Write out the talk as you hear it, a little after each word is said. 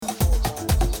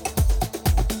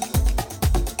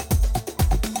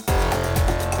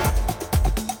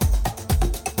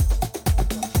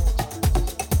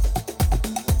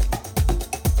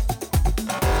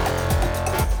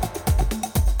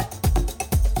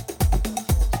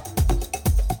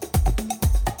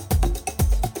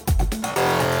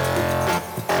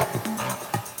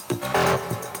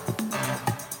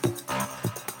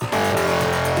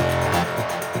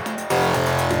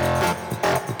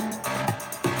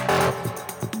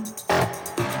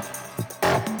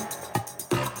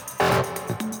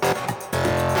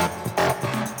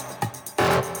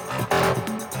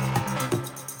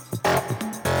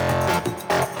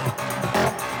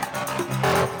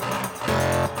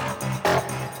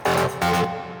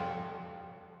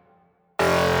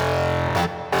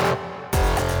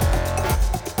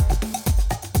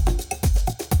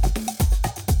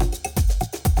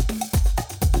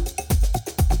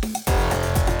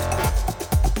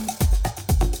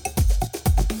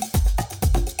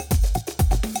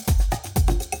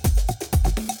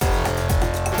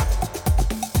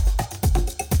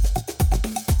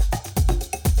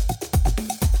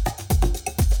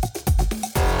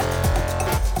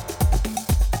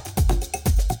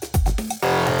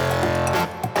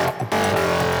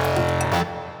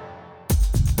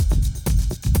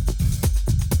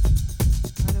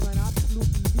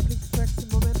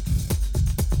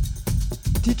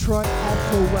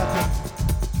Outlaw Weapon,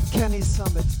 Kenny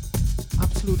Summit,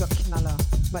 absoluter Knaller,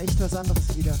 war echt was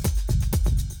anderes wieder.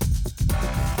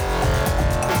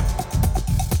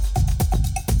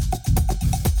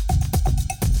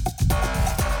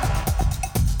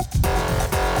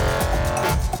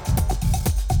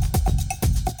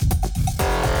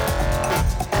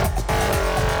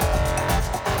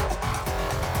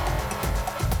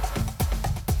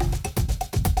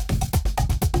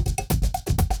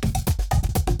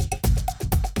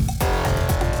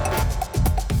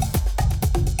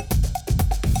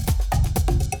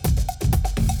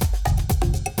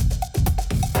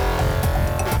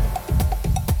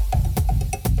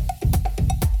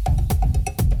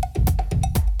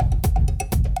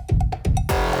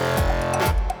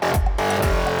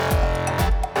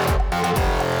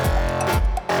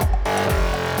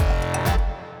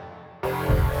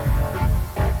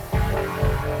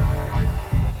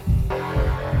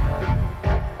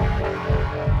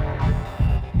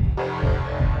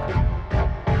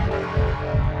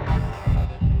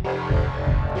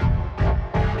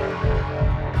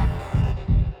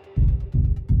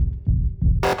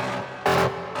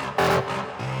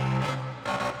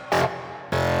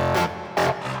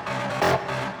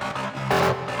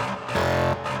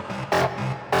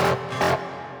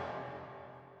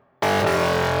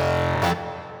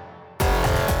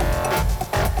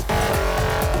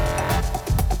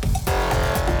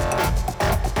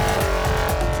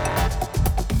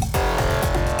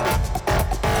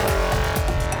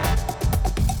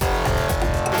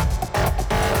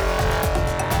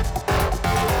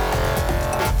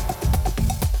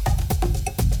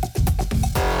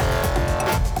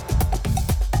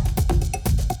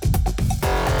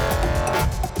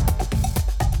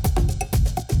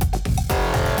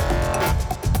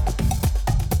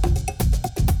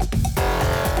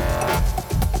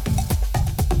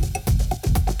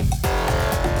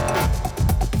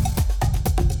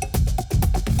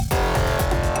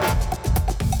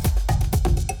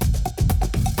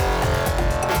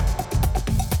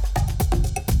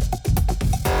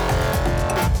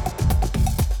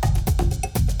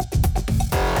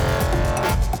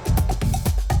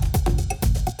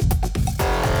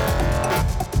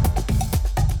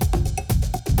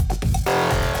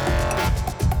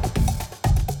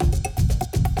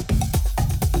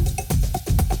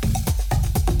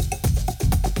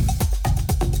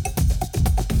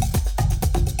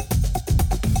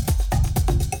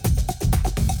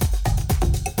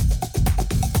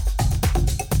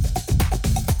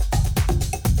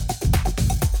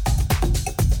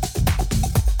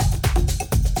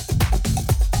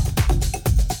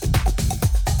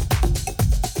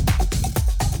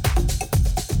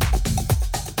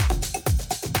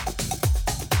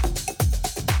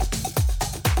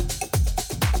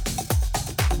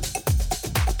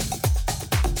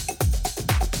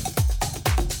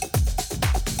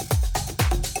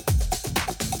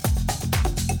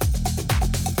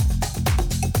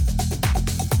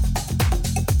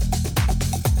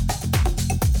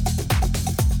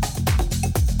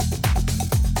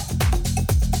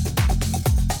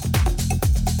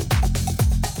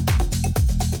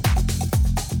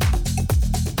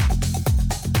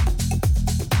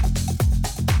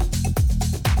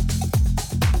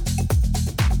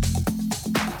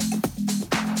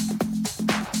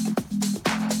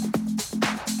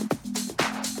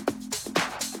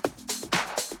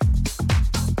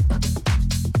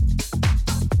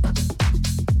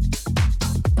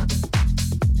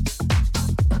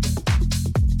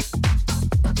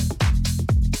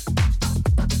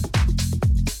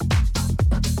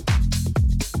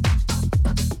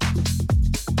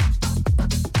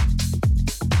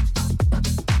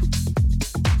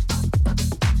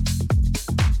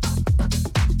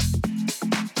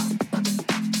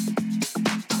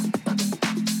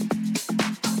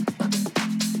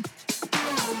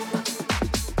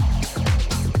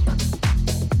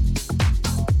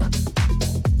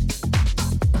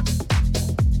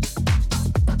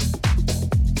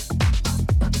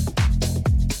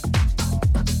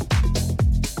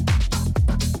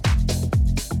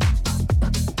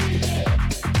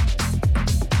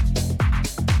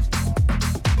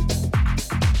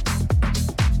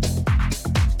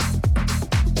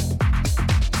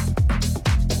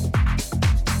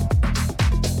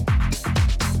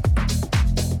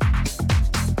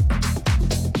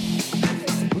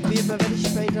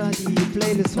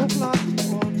 Playlist hochladen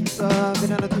und wenn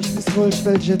ihr natürlich wissen wollt,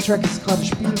 welche Track ich gerade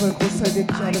spiele, weil Großteil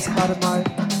wirklich alles gerade mal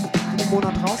in dem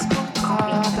Monat rauskommt,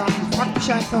 dann fragt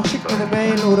mich einfach, schickt mir eine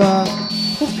Mail oder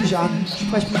ruft mich an,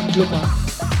 sprecht mich mit Luca.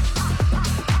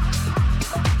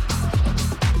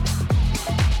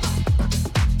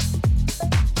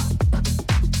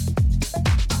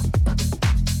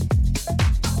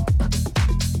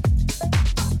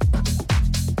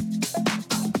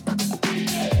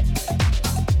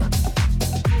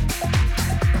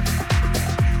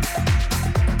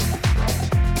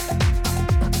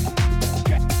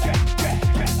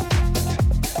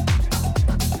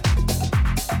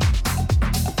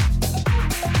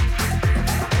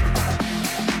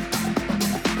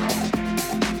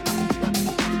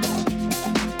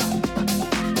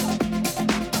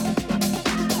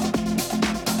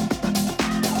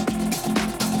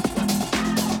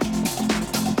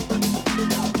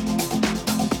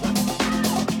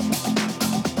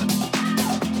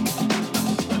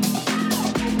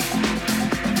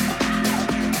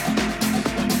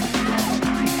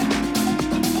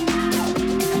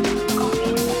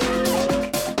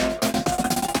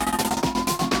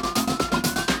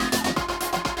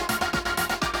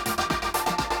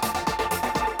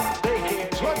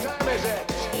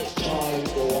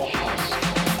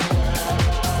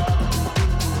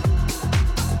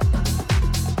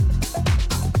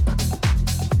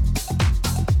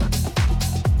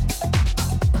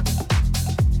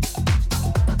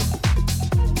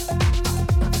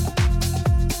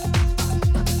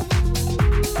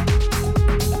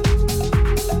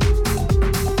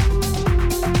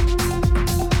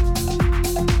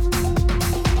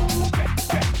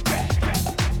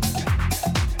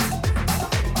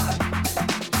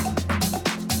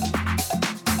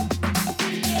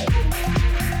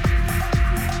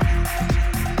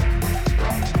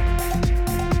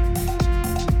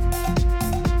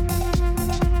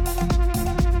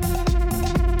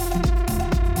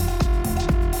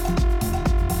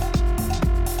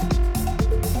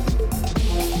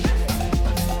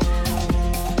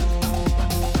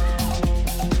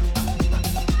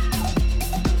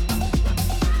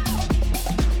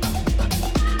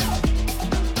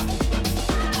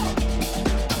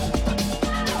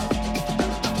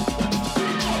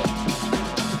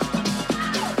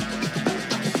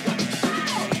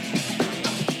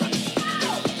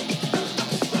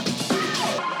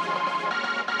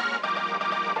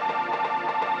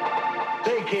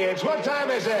 Hey kids, what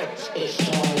time is it? It's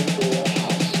time for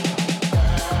house.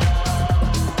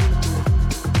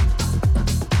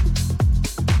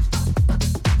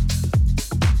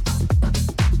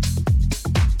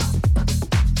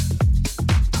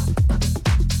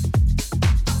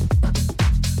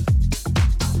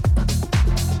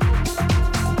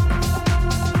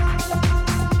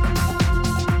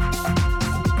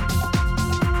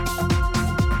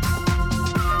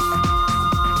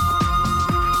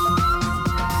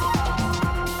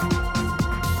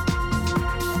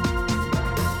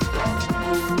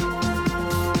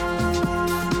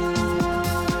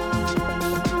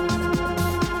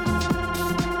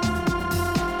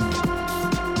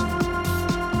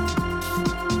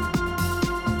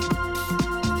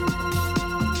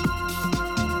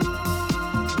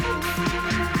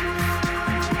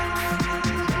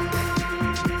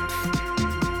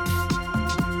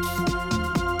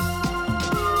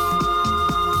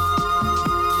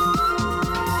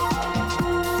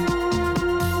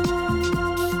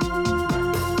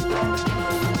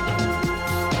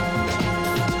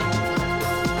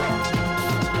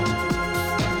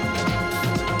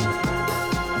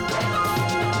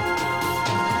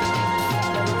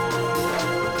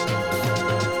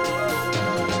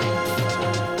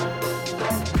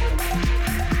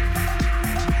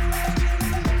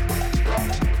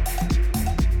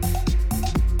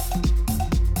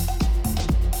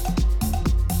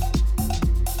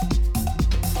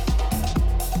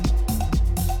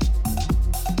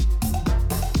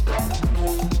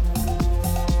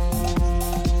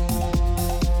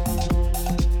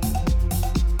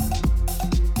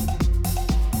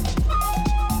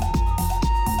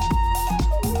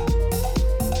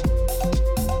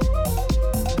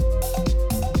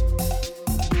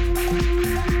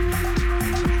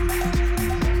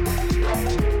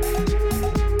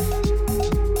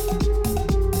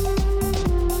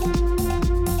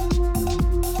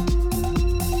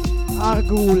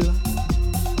 Argul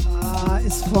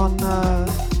ist von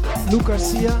Luke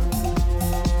Garcia,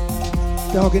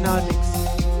 der Originalmix.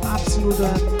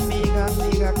 Absoluter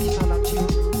mega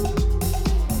Knaller-Tune.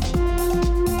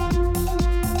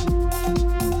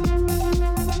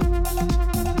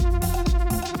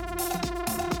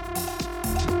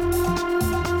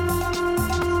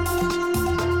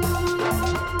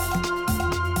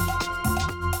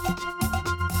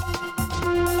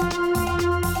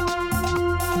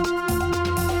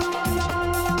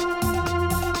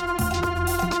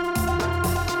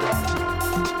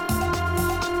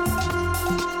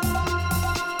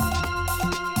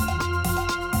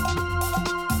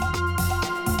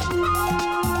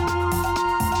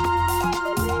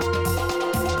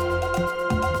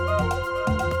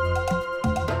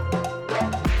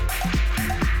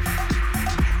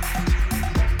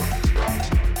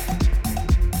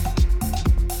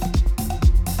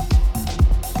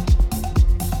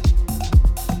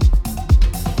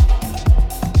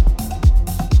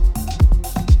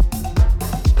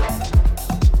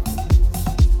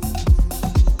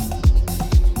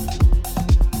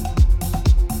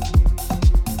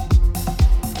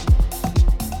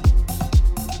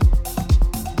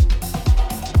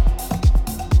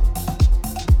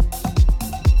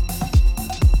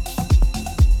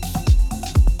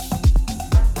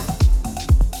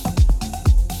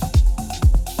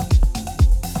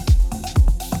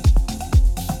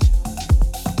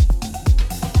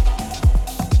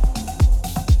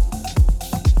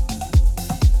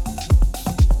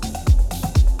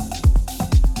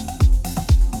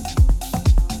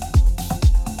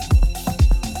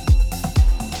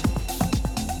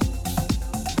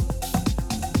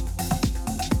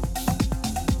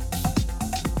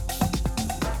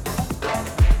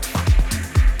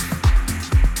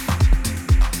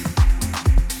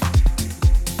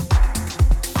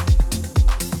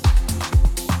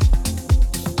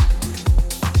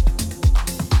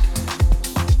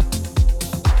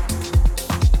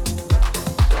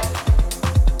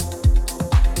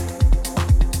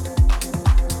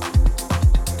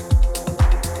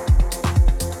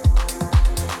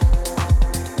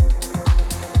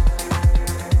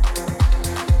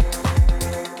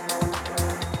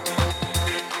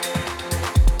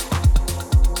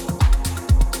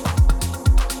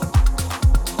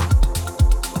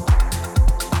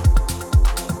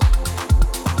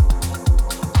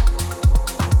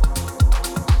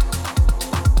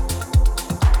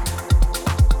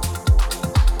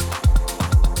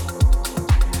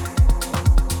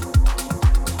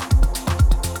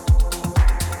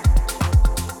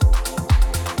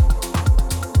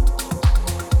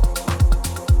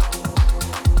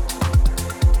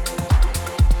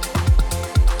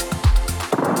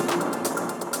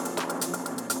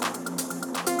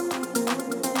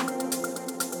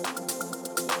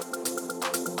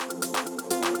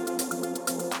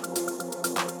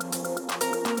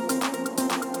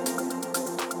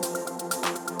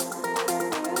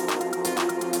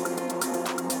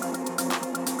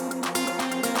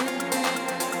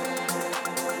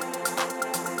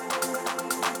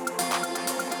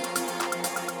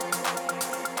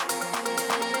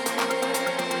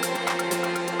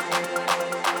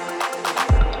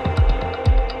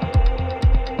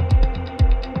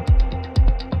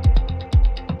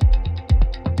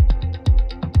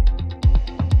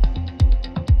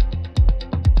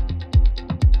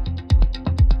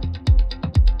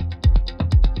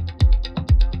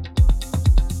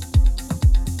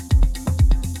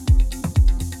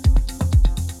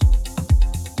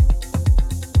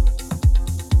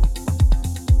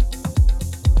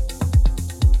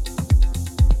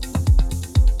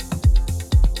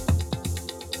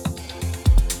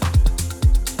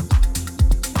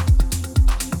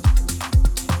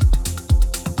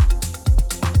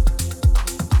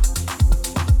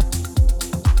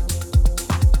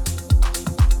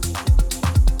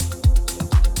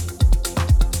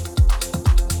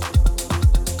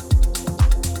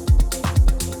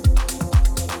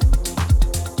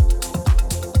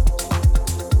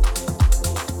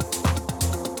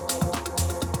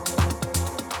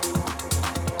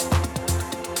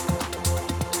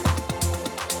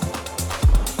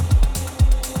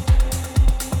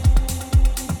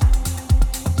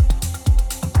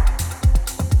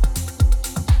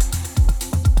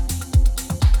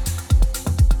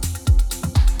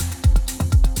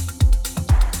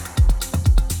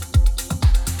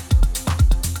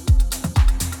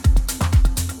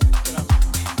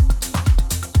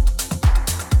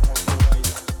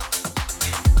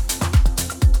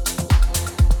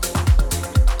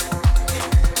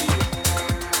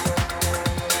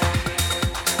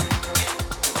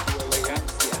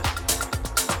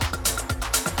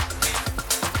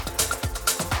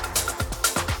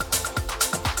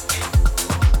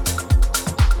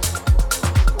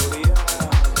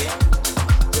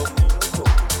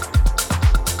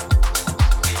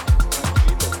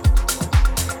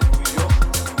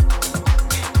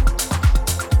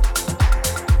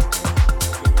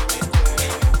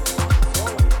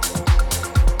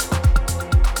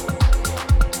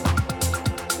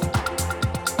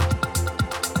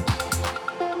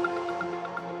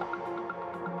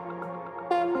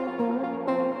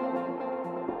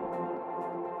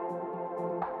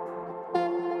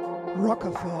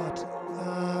 Rockerford.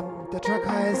 Der Track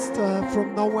heißt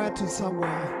From Nowhere to Somewhere.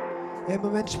 Ja, im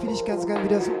Moment spiele ich ganz gerne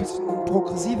wieder so ein bisschen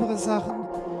progressivere Sachen,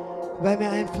 weil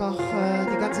mir einfach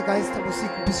die ganze Geistermusik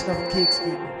ein bisschen auf den Keks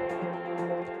ging.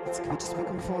 Jetzt quietscht das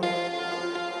Mikrofon.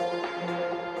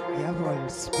 Jawohl,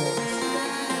 Space.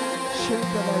 Schön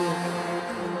dabei.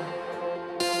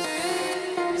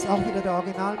 Ist auch wieder der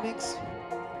Originalmix.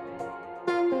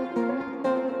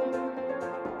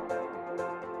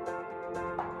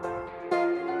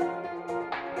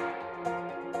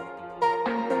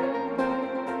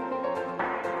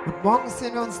 Und morgen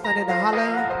sehen wir uns dann in der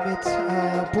Halle mit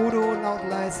Bodo, laut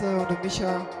leise und Micha.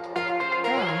 Ja,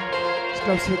 ich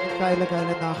glaube, es wird eine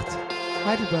geile Nacht.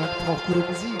 Heidelberg braucht gute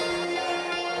Musik.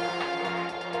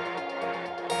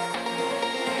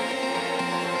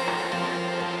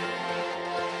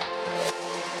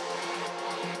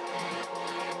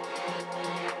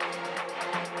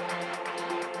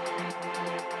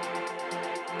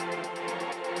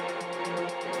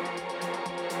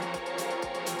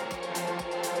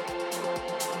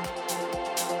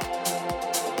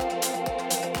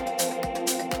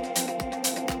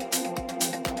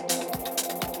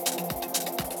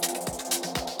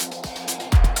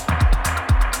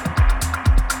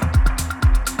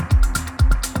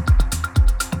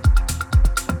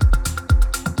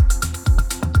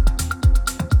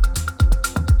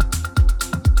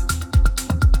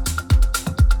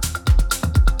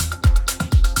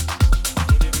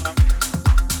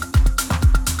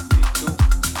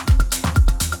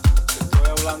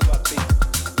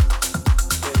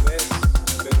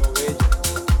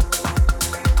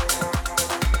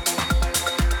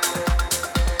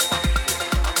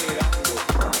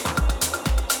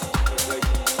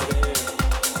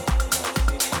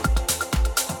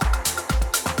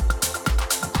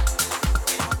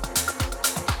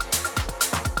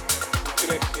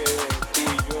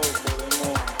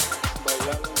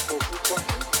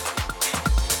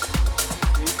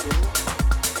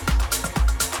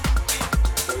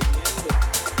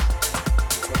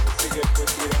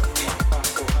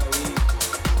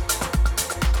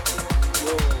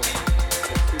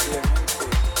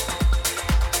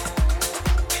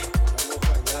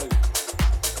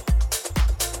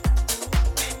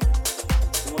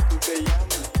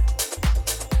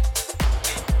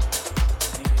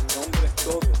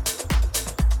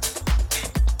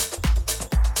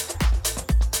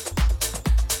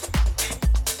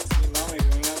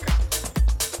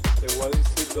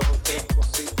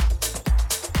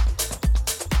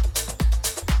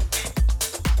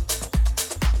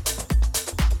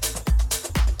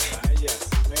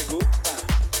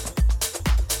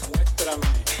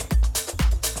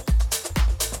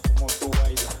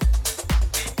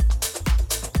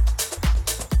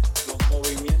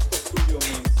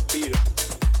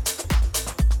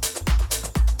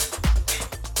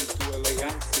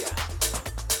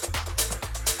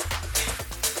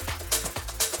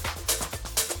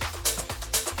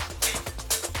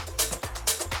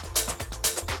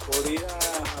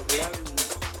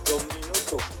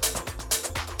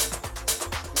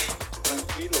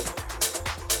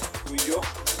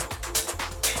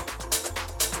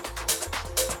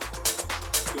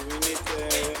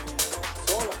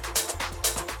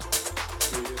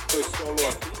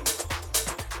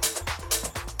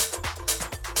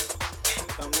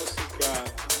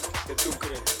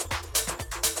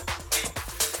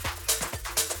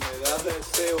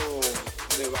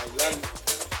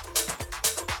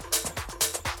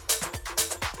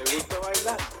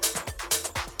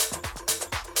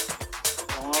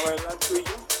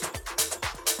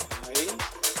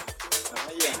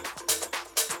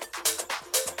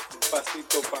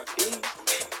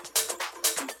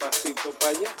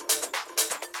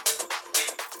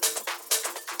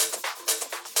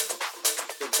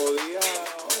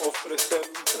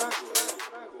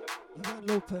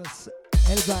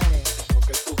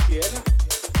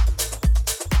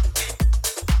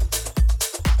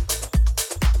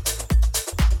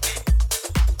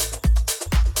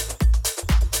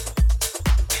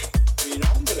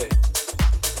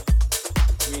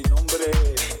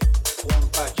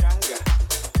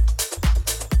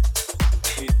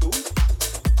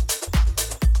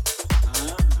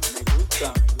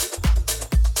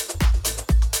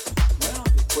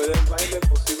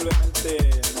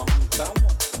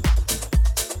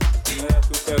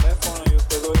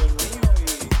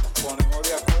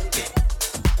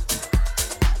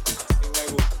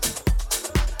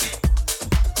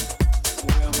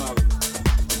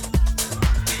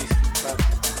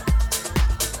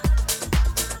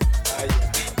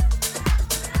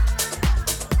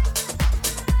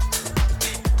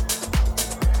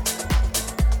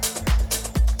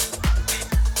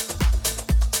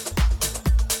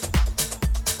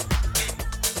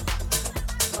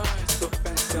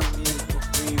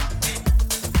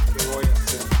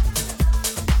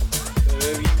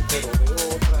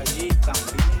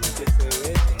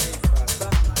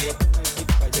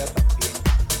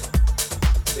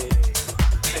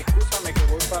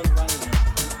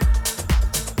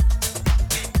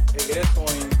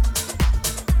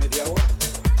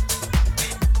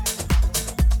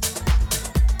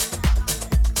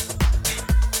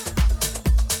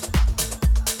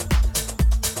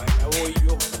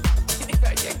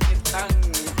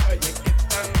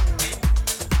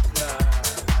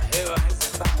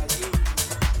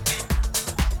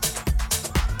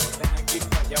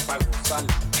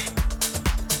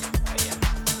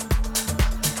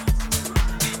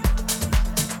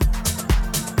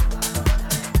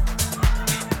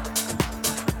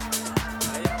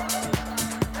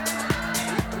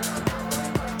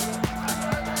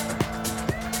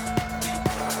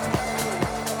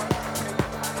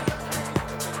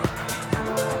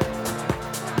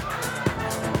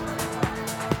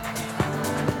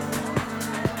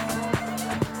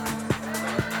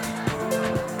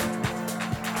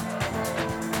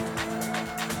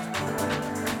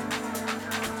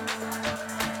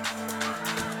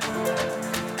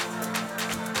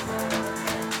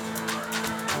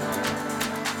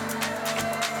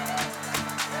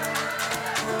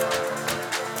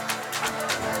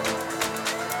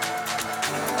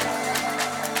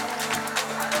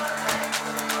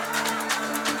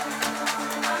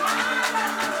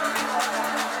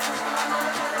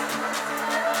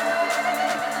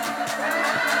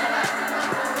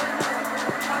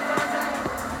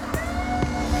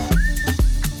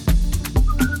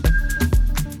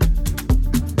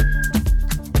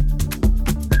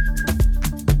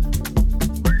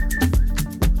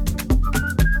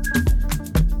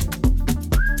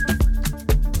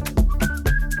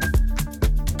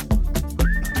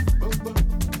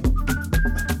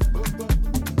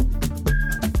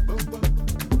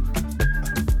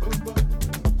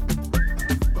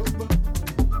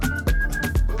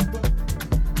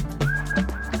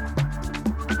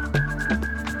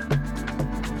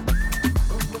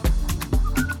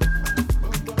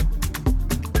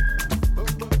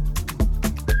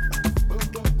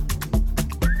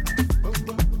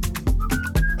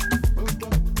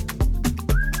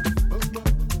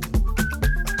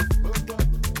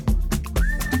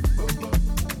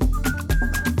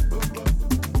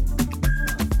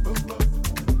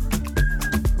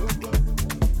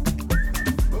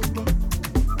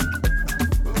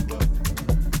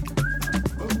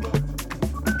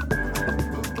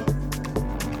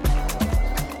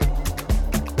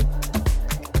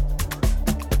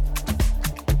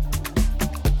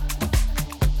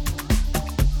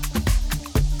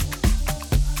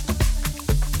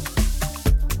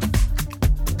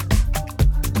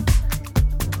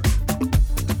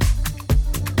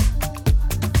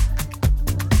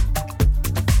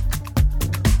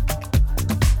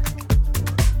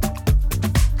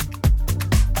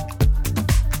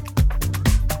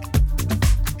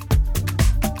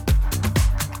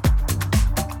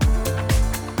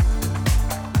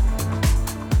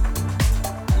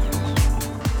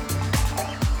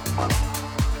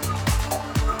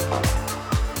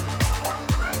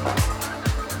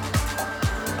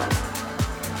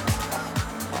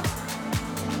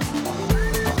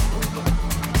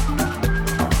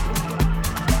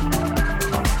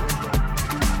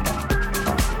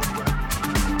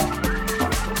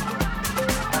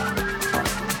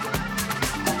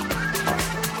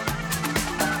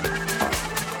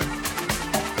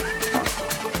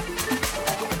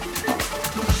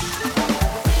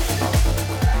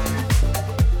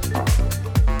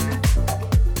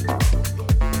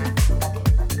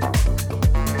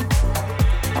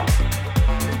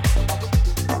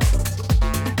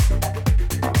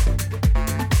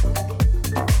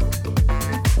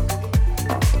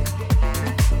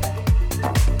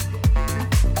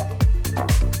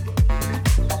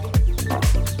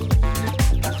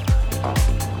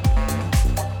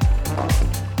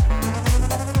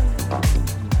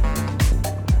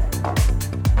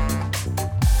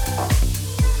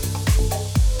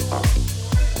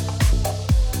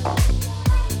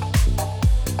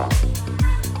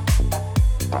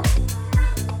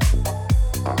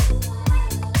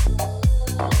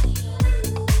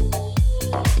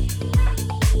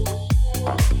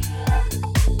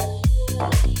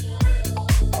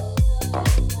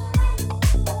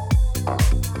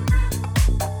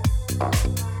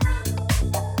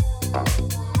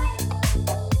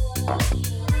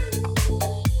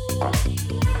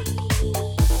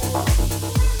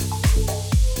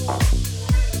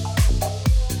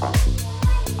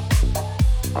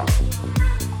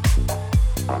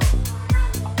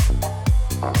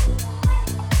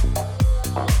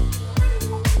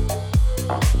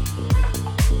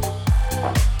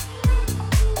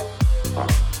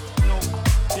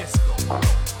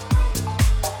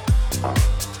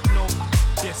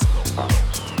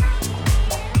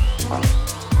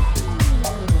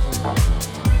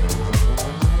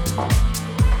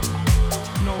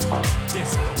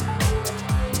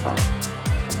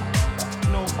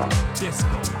 disco.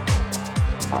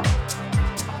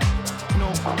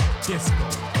 No disco.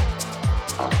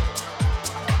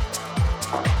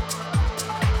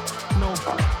 No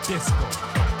disco.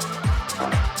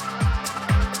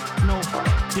 No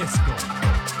disco.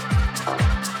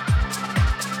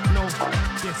 No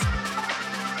disco.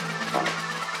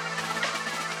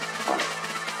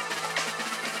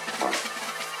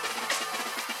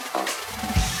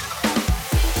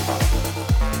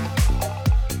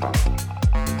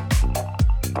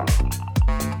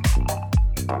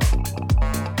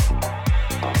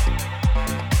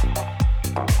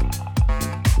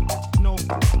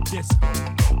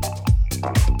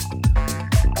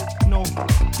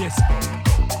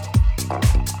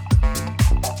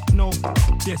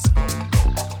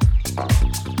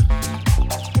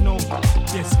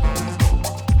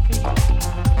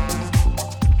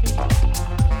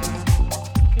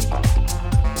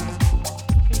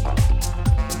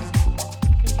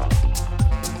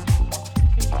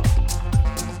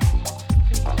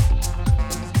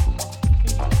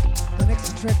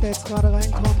 Gerade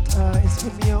reinkommt, ist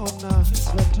von mir und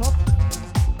Sven Top.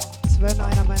 Sven,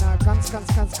 einer meiner ganz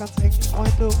engen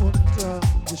Freunde und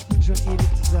wir spielen schon ewig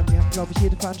zusammen. Wir haben, glaube ich,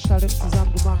 jede Veranstaltung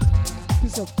zusammen gemacht,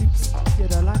 bis auf Dips, die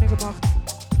hat er alleine gemacht.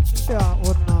 Ja,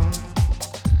 und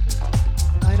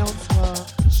einer unserer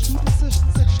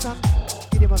Studio-Sessions entstanden,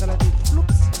 geht immer relativ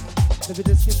flugs. Da wird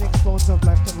es demnächst bei uns auf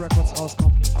Lifetime Records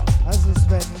rauskommen. Also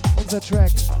Sven, unser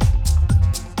Track.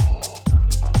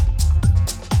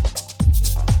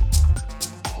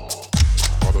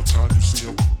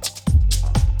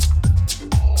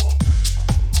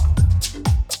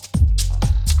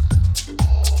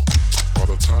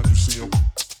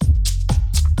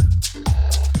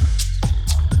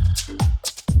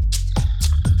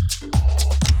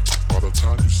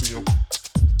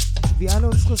 Wie alle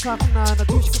unsere Sachen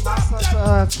natürlich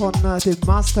gemastert von dem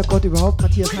Mastergott überhaupt,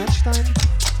 Matthias Heinstein,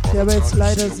 der aber jetzt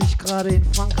leider sich gerade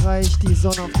in Frankreich die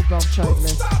Sonne auf den Bauch scheiden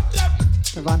lässt.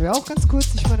 Da waren wir auch ganz kurz,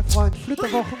 ich meine Frau in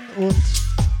Flitterwochen und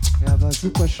ja, war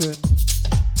super schön.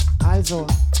 Also,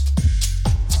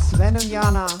 Sven und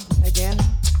Yana, again,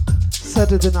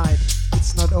 Saturday night,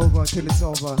 it's not over till it's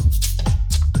over.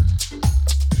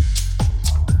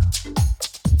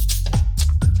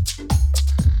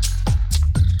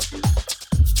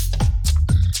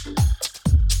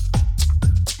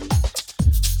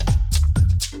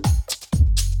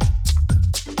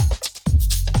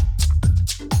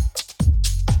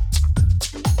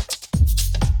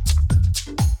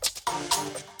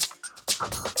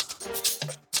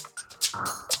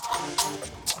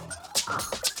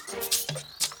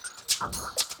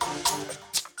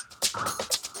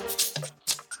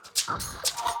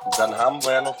 Dann haben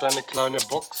wir ja noch deine kleine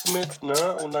Box mit,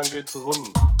 ne? Und dann geht's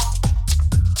rund.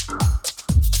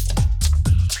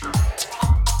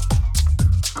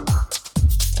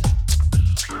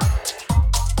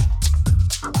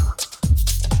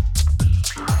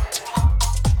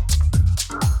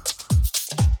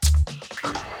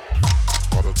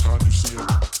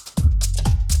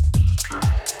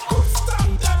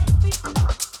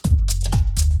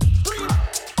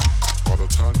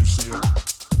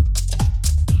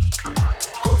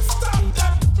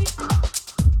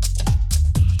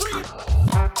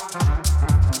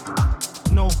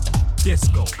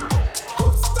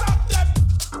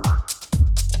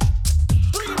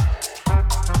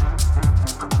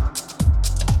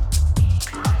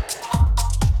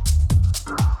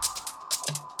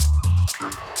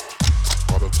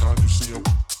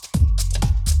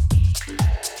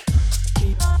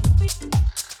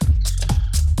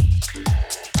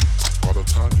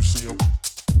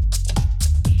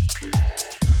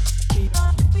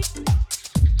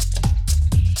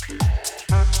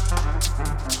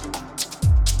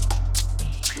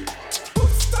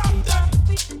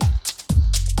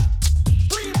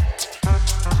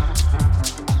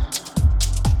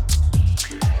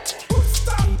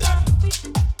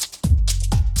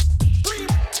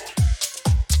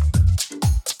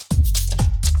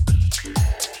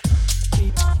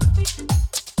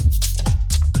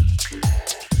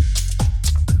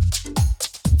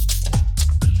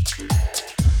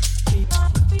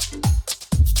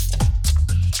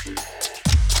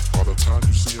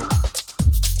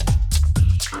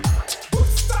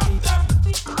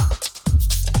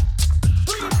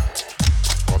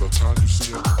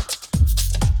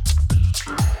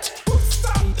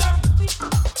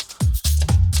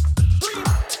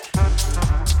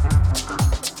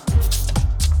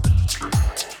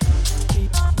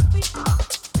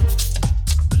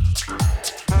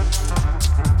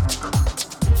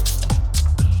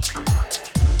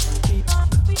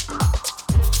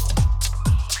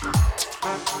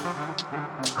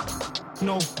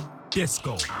 No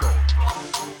disco.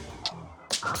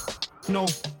 No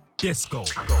disco.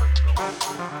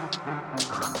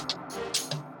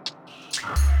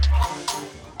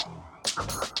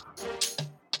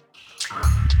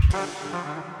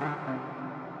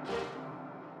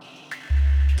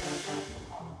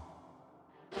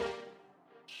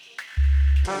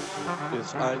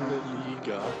 Ist eine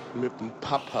Liga mit dem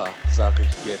Papa, sag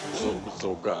ich jetzt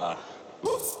sogar.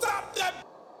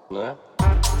 Ne?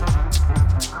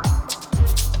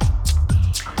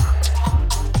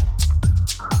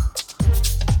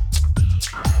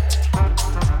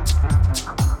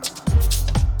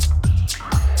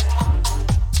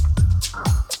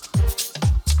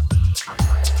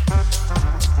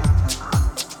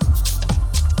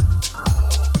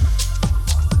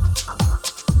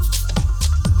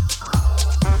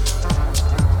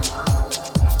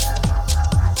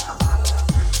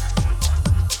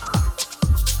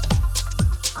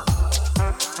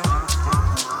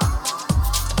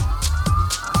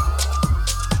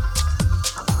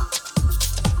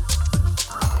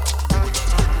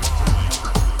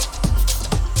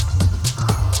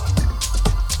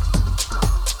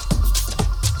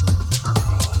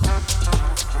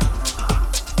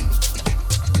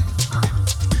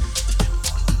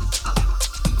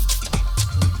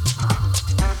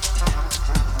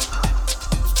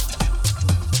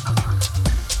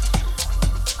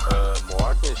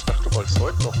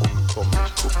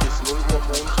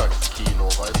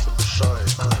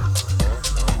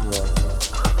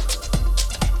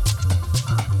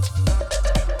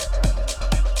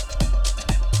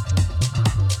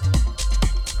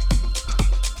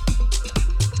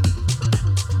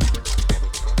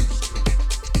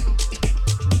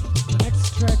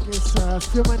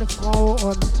 Für meine Frau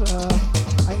und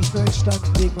eigentlich nur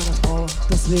entstanden wegen meiner Frau.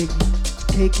 Deswegen,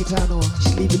 hey Gitano,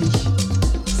 ich liebe dich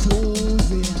so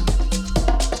sehr.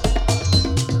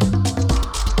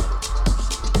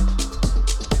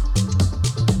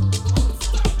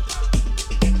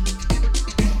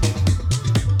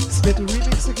 Es wird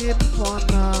Remixe geben von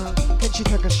Kenshi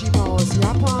Takashima aus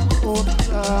Japan und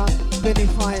Benny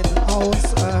Fine aus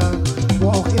wo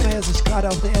auch immer er sich gerade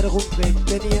auf der Erde rumdreht.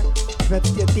 Benny, ich werde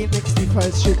dir demnächst die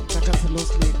Files schicken, dann kannst du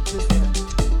loslegen. Bis dann.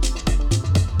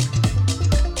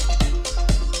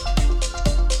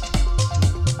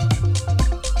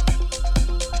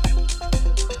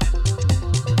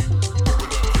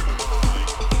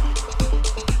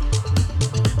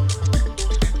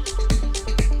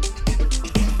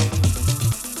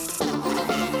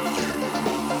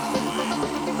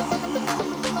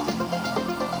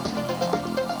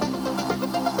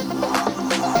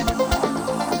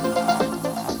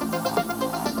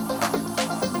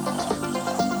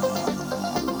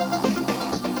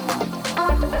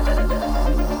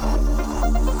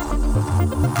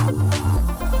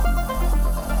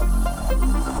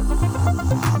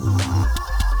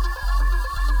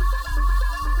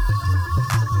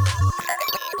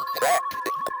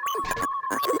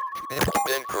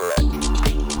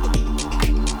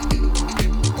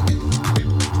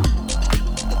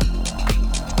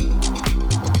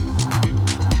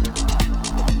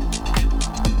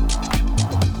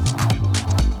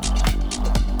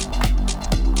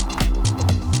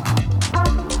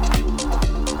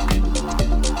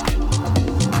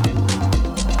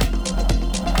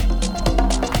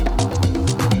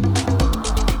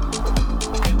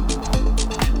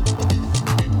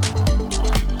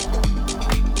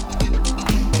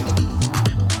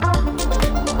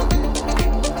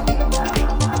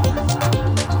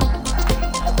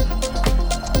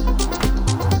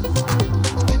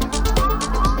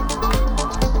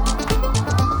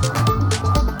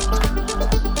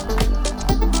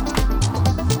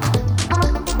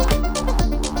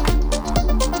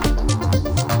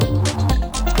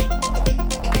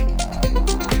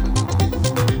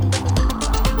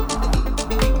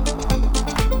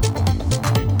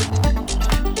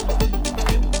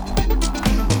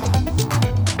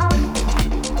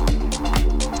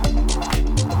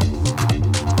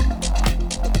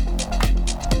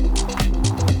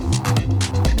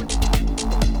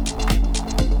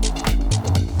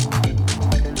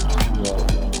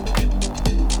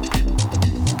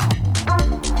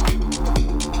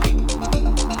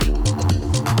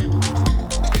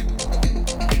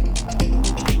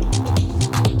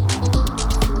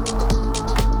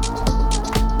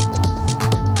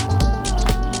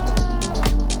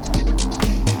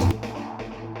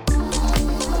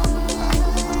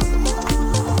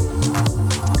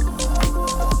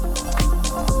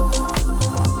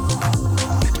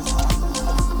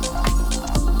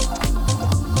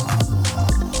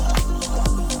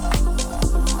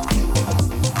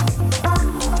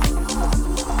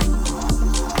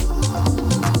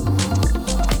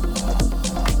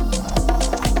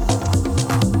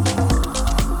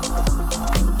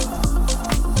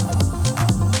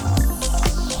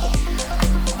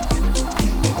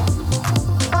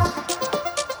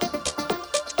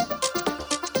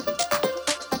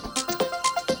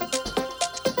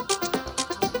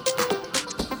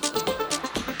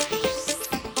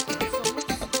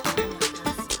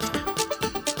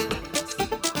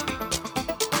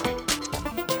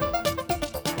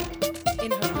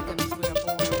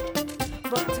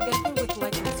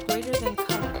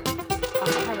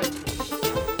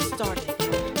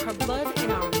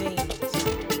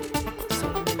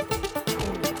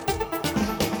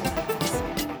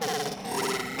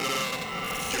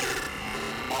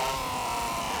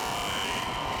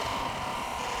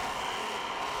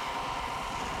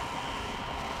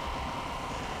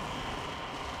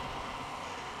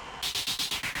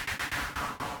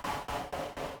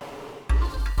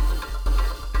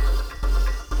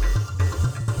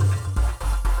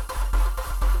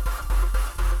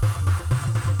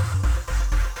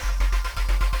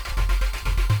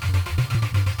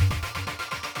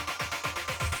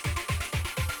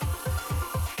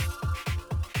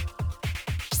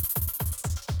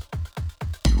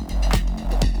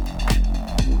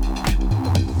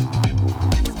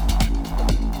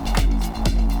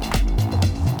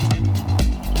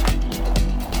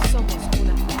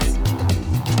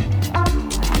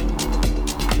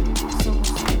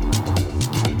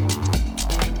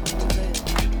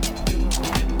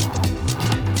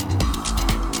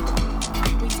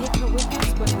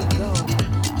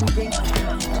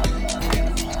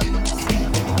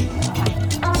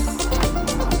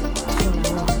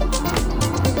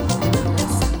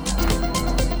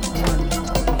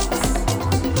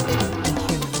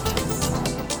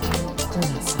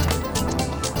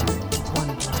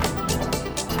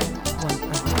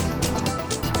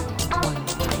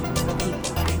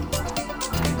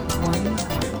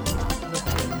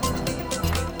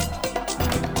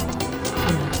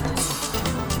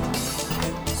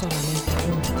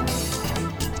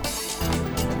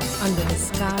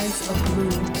 essence of blue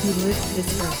who lived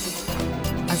this earth,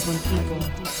 as one people,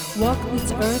 walk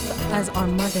this earth as our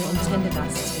mother intended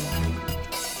us to.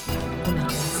 Una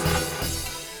vez,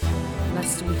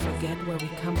 lest we forget where we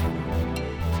come from,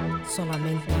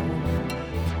 solamente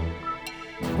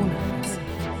una vez,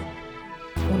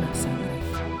 una sangre,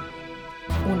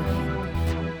 una gente.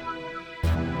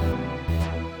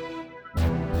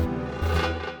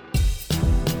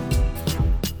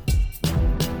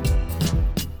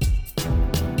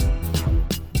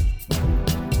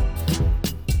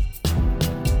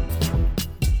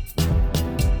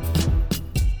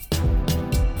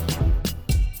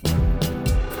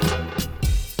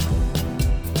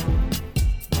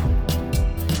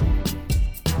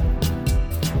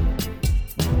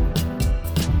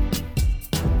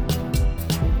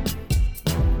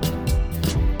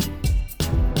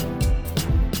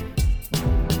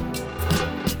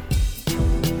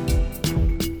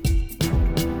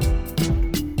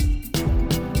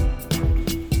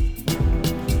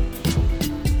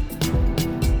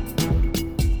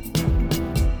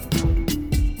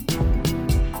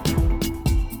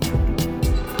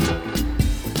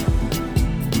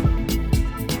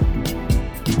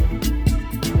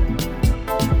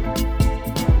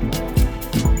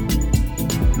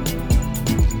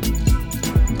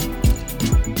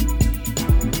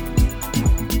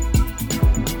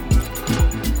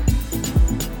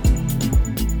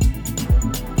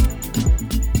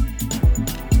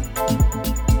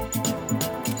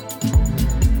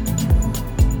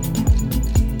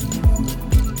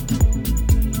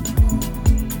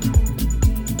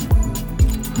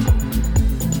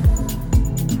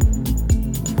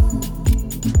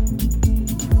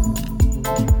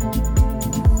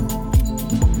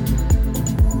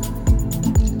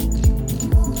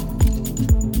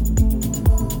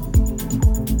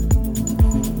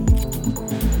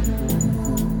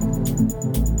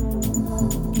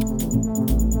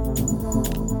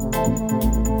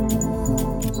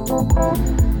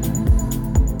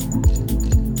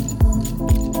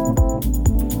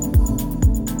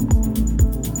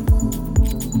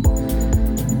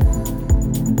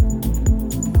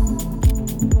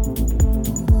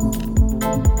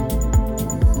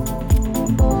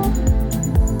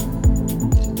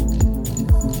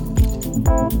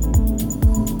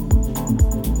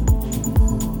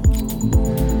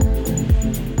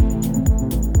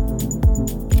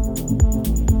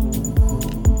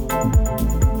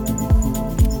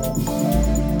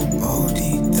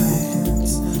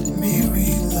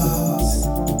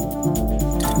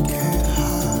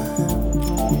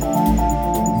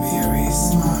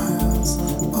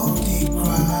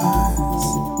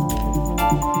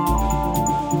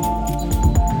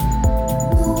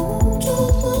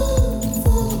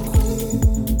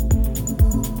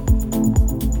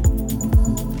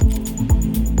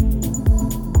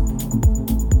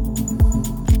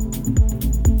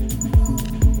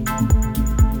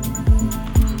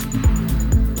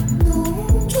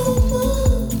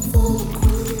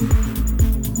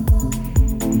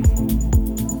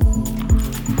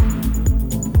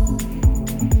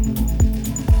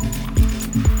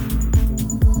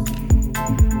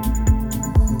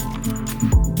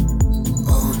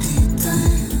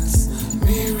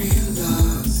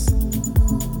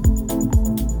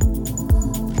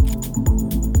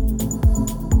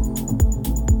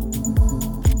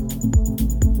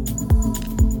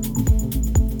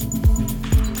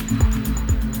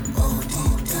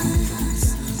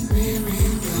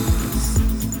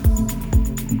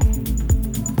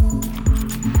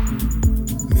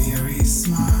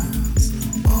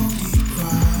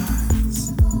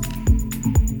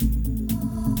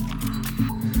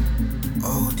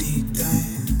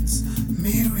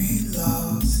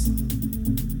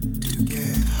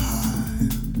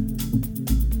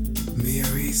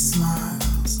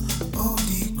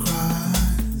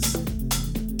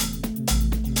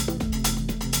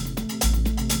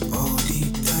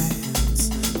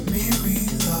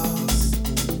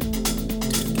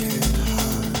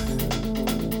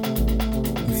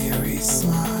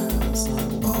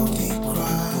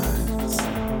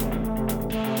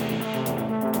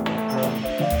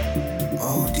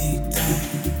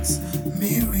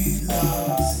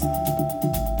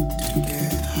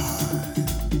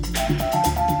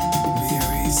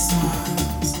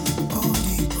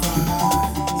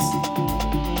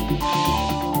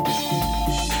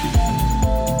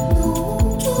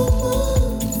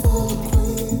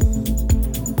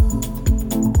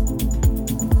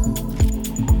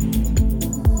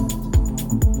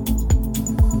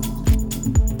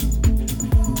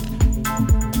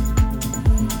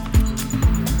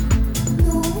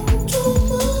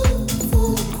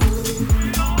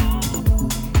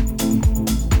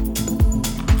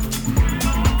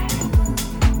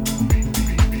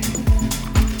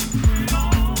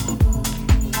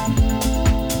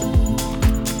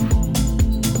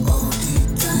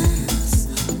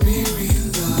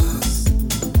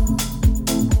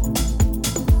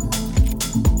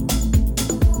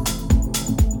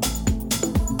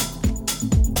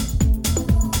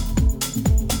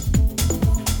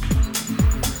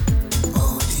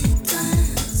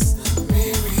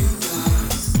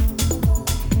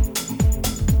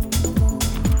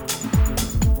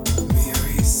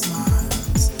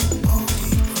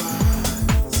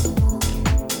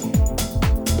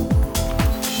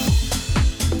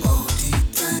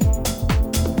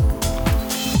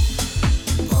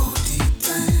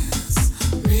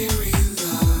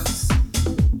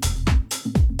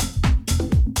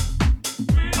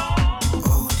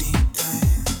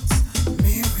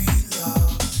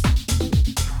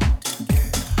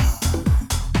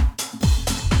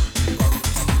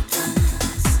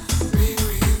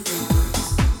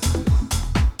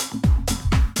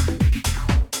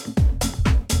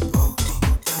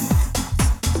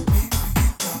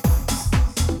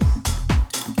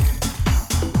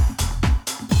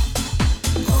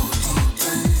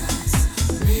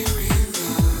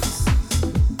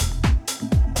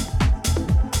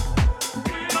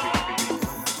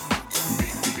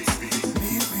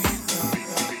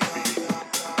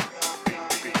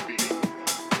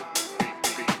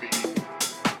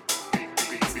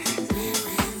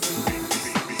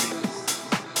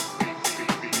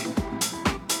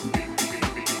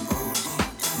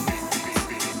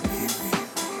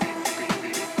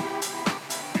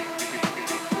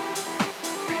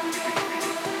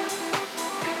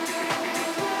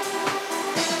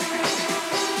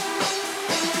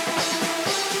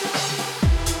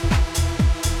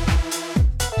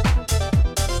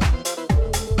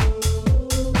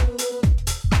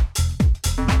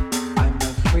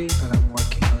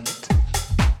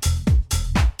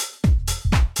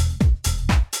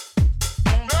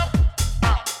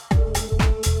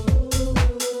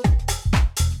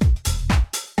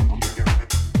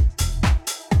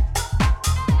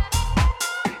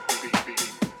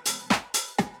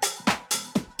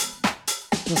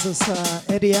 Das ist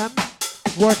EDM,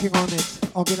 Working on It,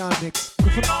 Originalmix.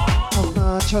 Gefunden auf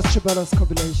einer Just Chiballas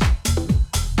Compilation.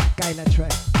 Geiler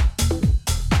Track.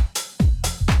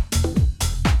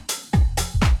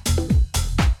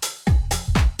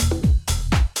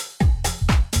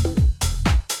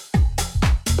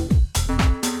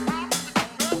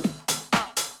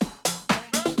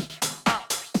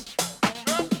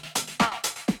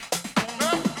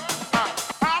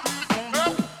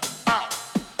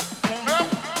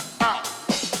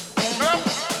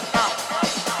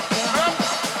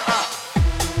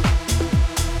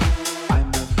 I'm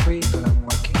not free, but I'm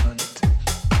working.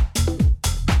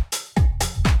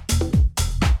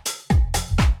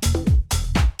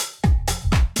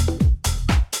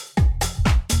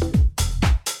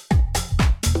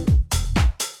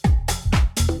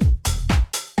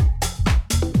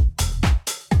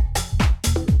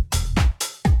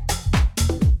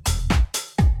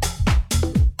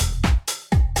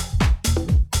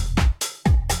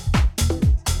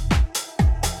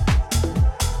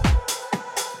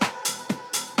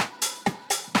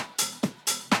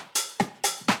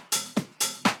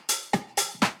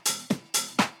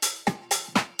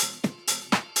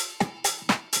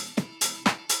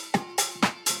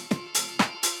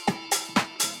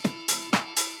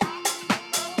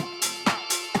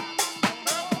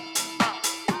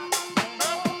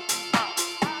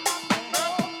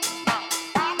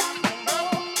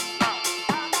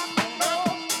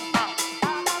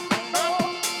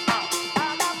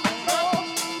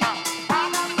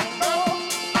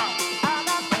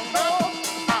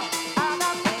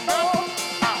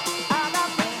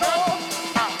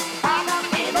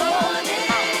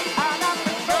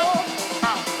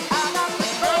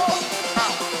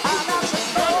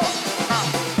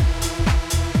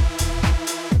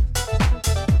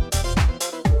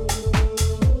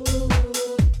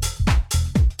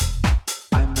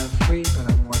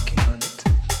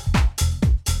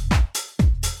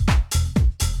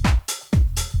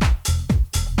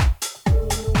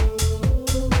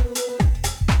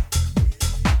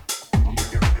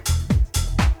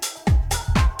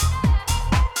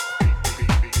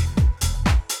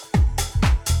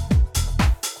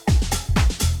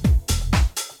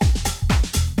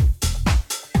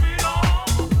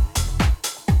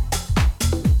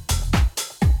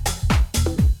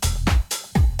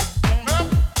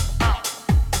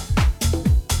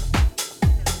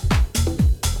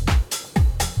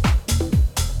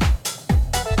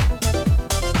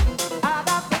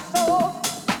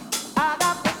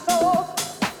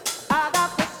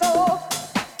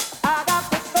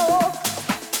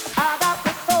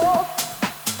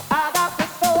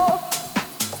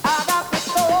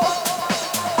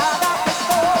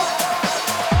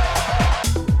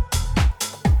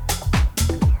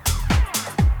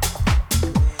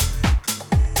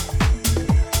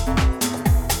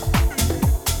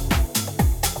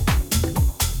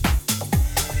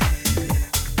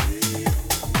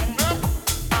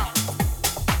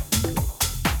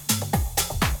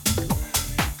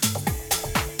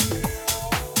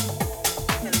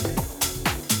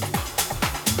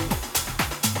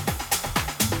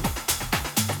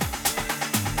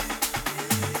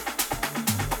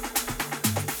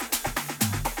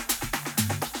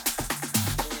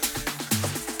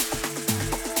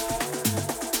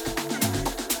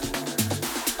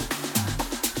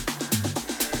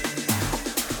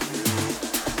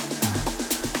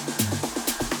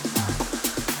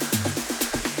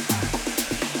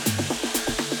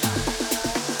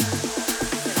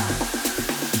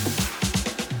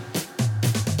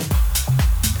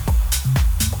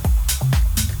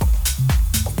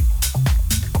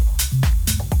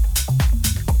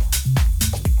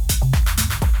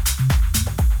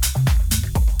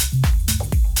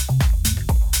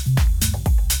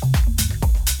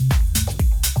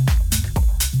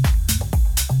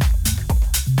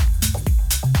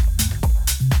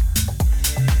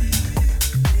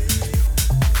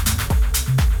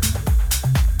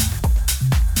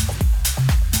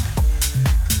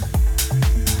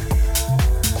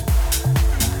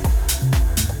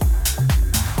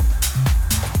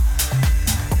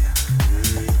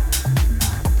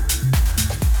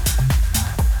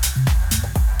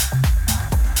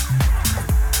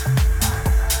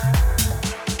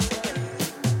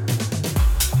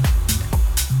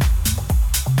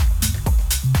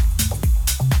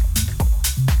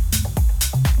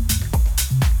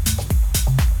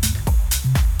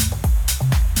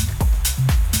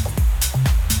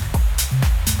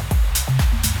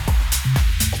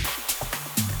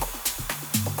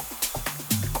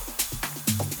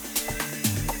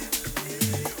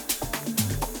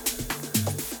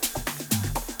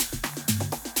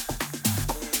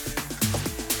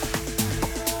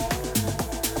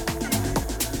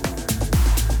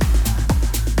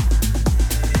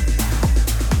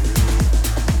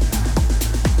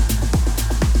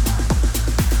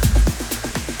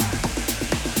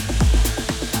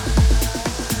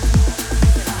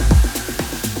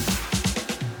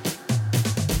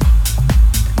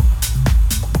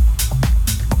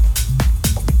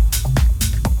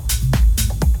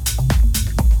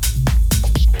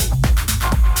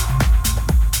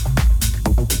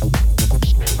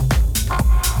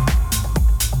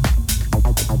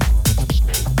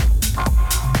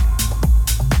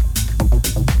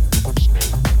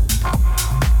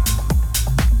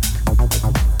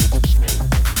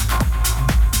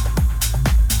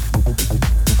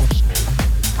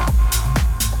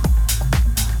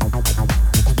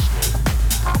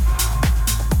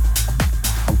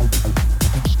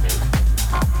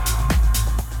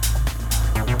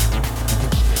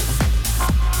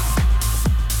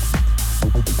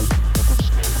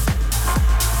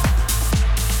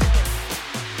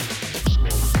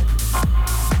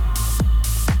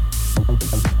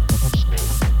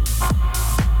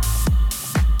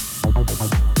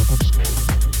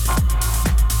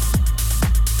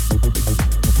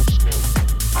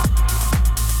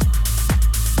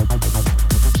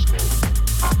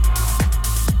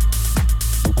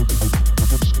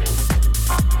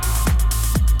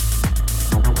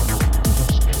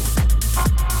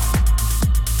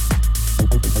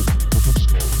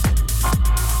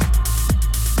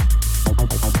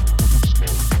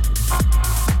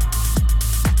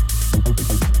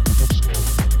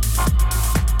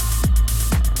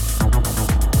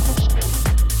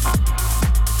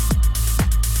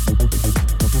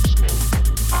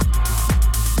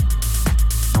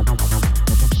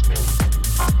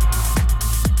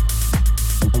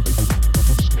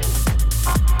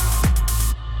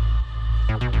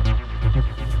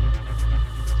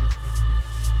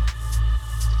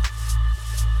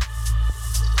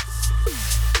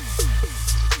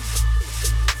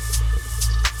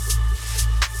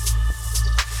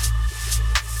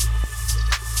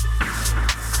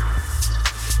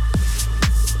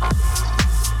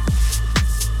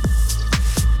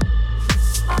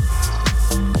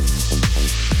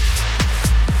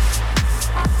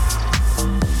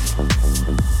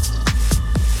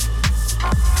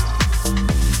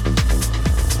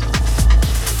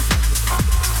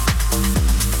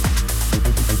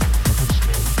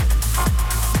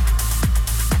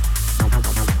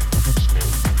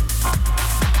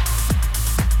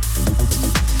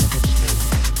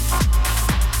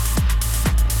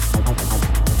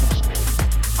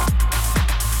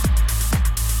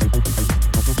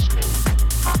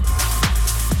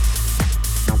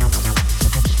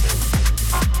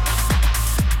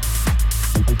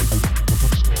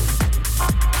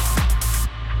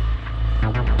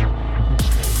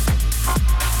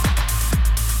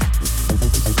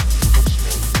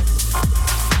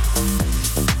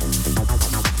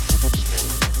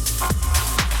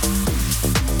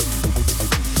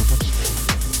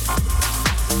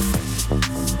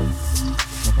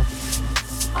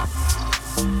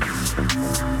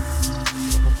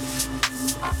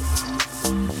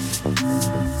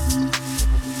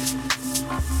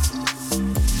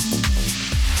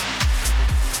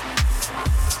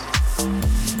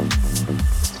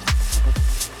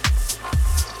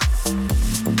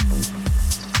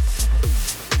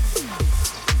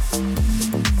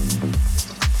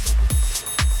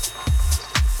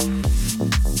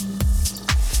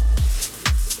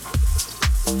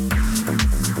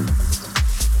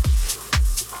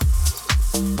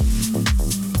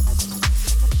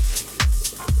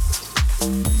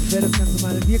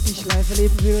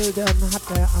 will, dann hat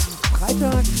er am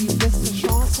Freitag die beste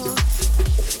Chance.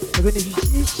 Da bin ich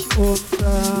und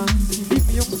die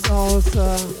lieben Jungs aus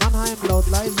Mannheim, laut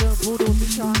leise, Bodo und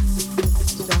Micha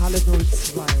in der Halle 02.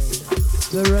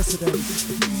 The Residence.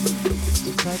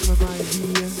 Zeigen wir mal,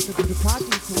 wie eine gute Party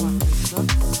zu machen ist, ne?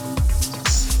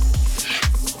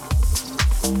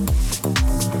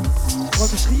 Ich freue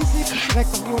mich riesig,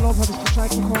 direkt nach Urlaub habe ich Bescheid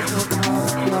bekommen und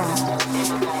ja,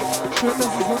 schön, dass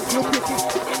es so einen Club hier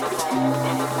gibt.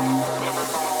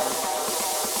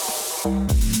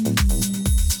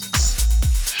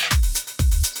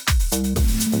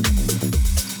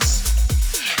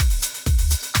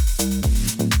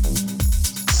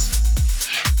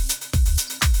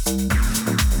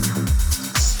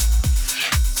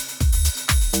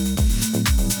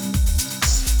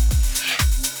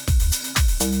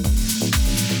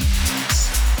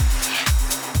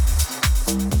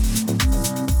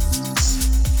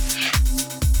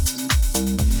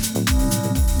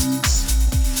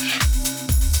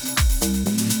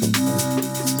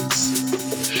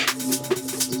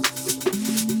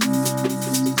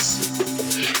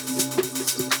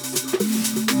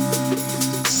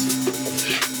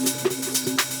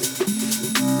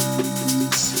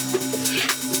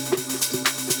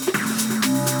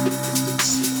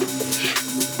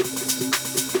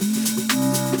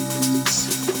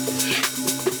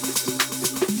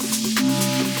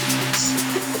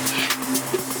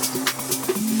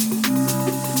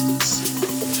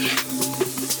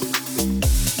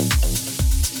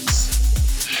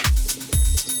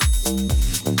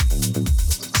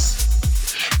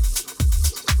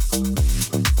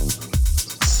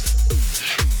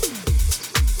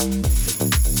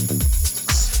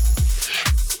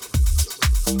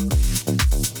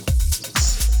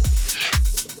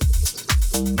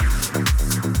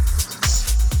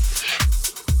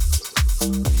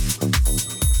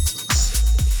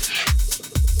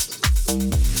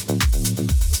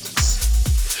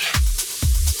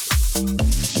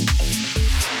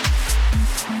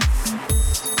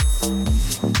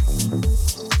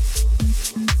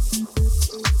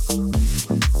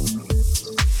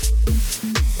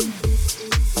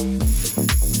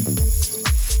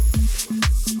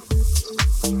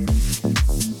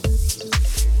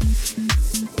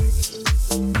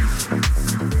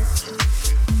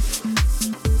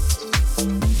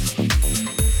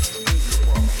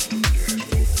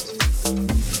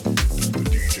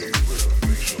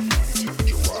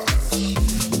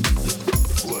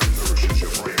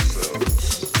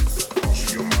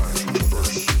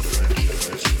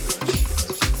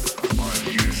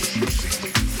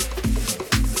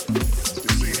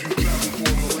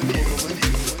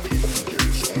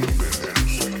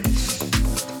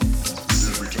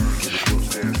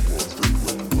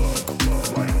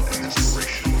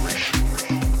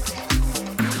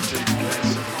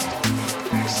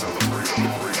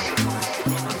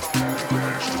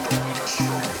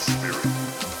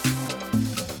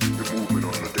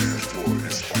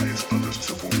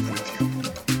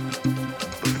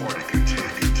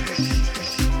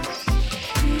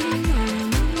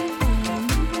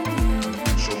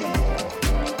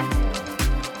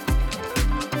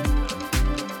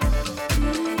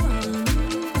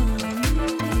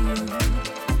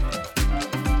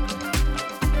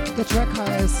 The track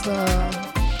heißt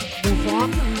Move On.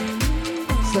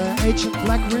 It's the Ancient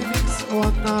Black Remix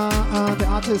und der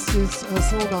Artist ist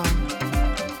Sona.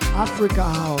 Africa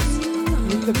House.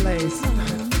 In the place.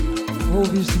 Oh,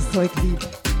 wie ich das Zeug lieb.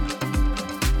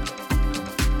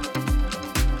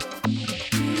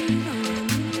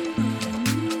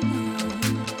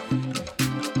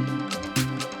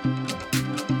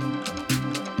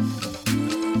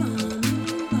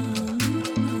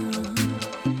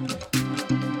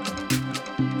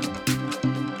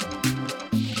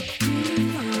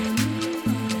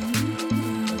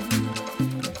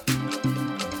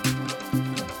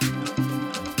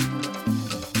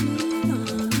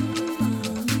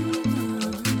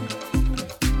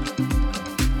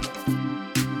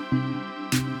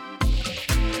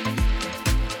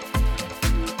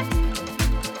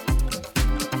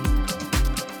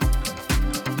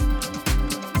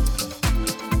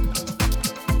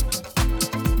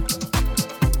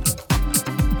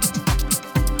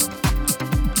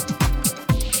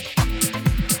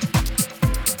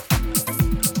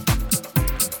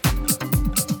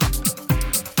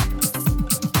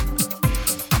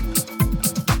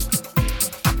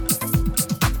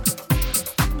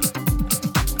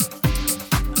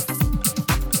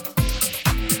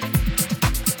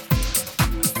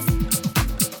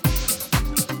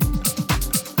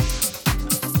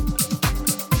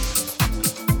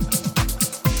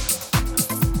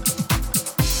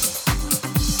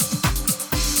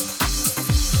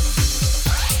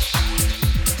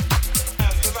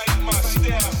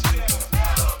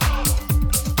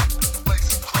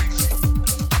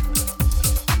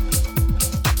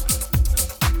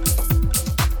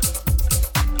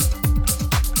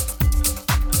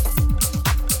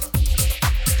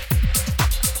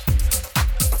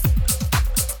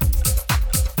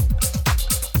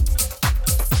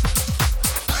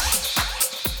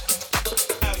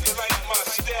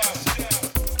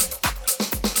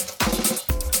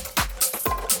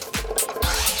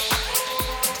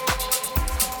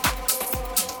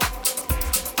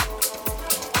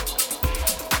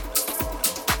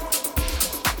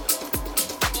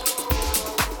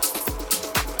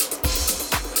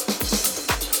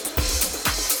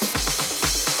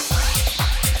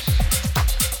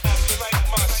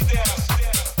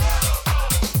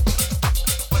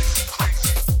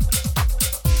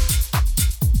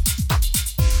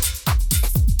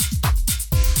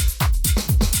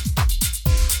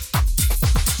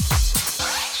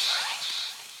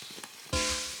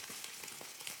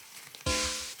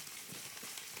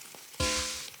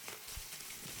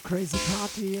 Crazy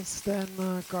Party, Stan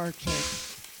Garchek,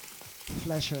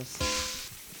 Flashes.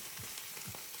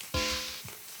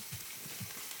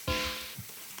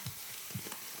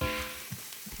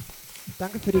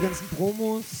 Danke für die ganzen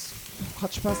Promos.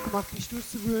 Hat Spaß gemacht, mich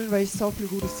durchzuwühlen, weil ich so viel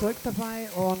gutes Zeug dabei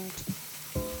und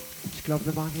ich glaube,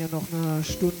 wir machen hier noch eine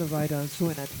Stunde weiter, so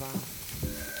in etwa.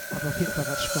 Aber auf jeden Fall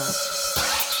hat Spaß.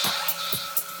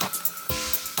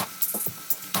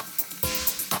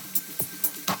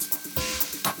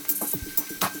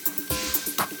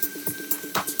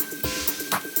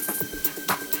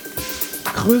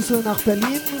 Grüße nach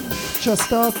Berlin,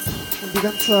 Just Up und die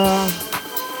ganzen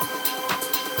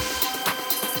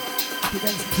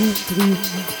Buben drüben.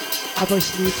 Hab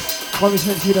euch lieb. Freue mich,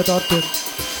 wenn ich wieder dort bin.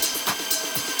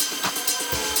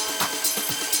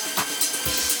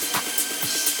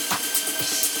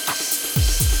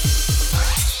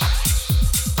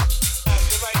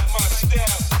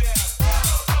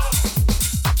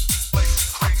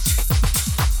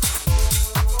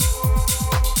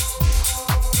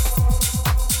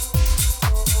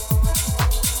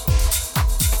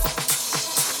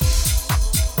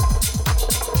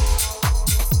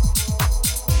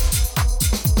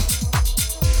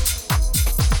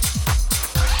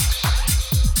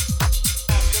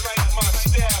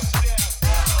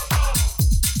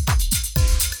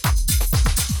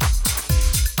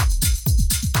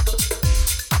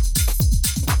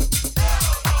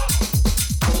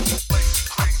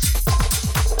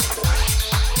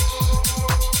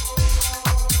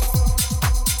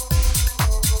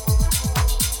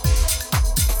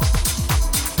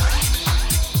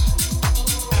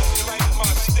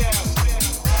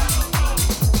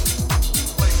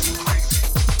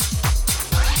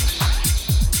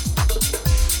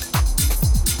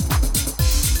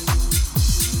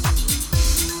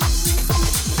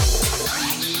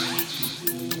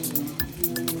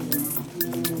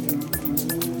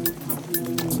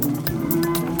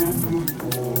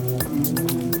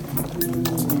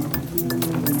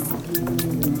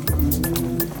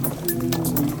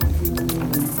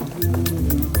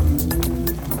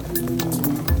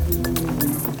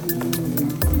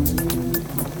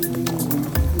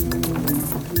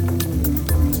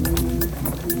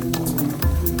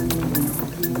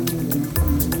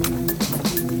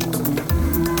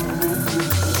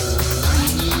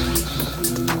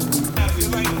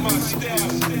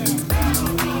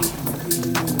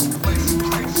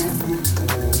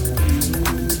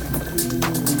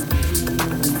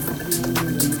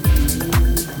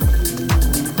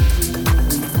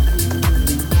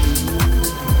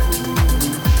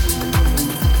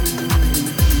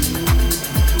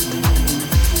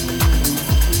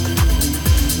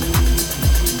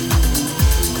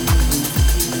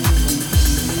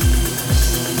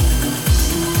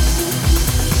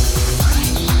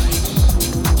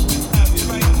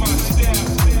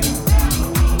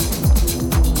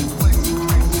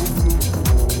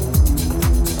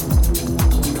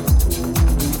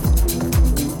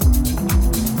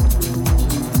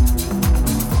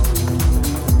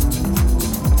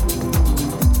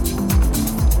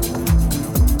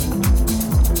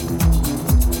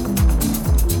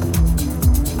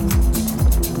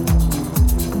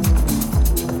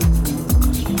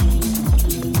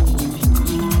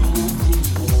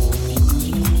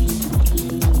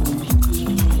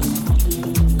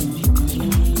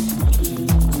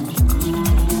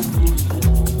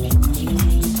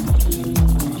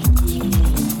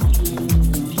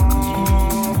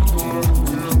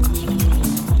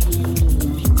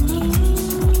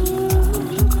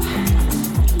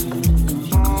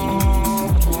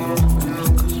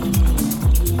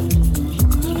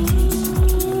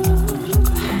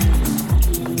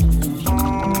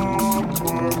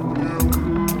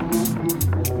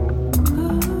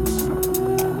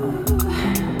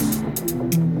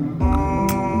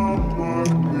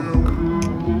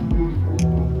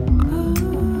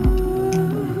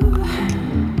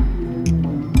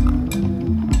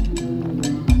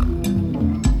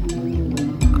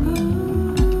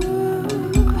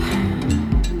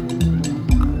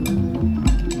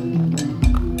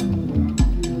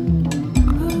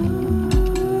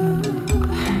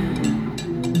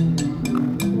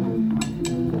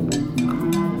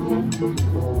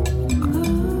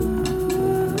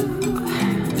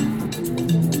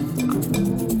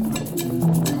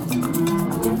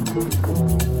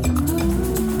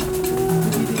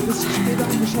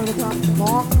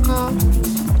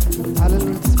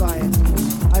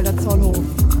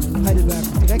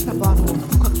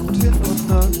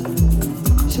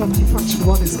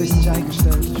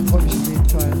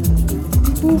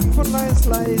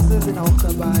 Leise sind auch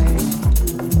dabei.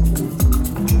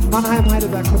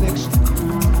 Mannheim-Heidelberg Connection.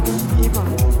 Immer.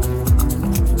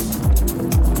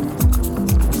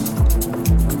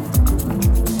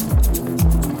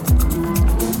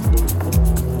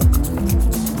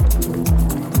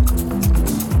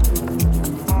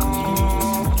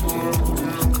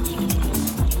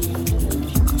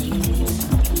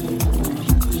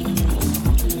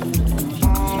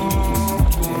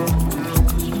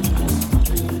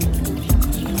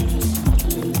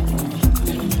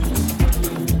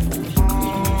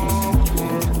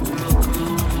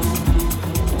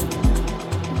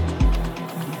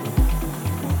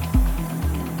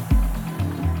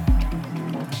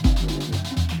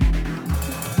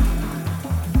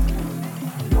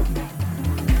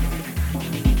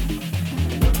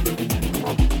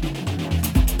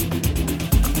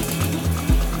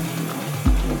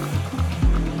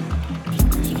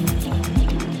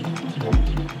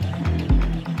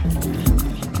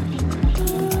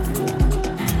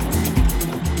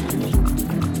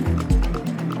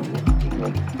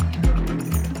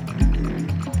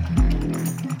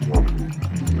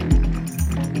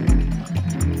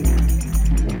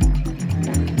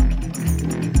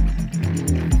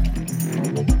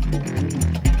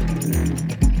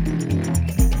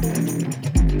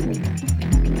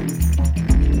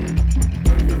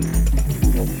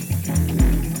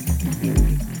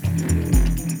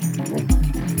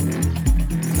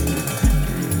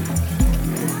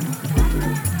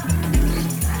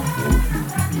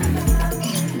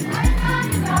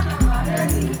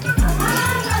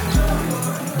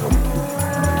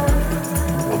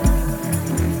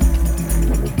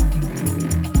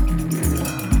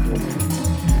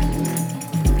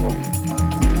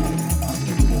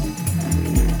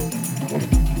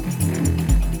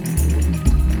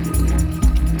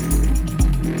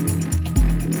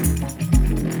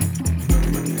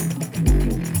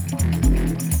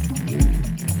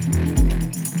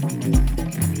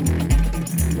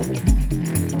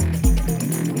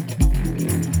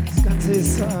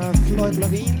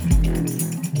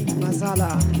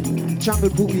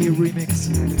 Jungle Boogie Remix.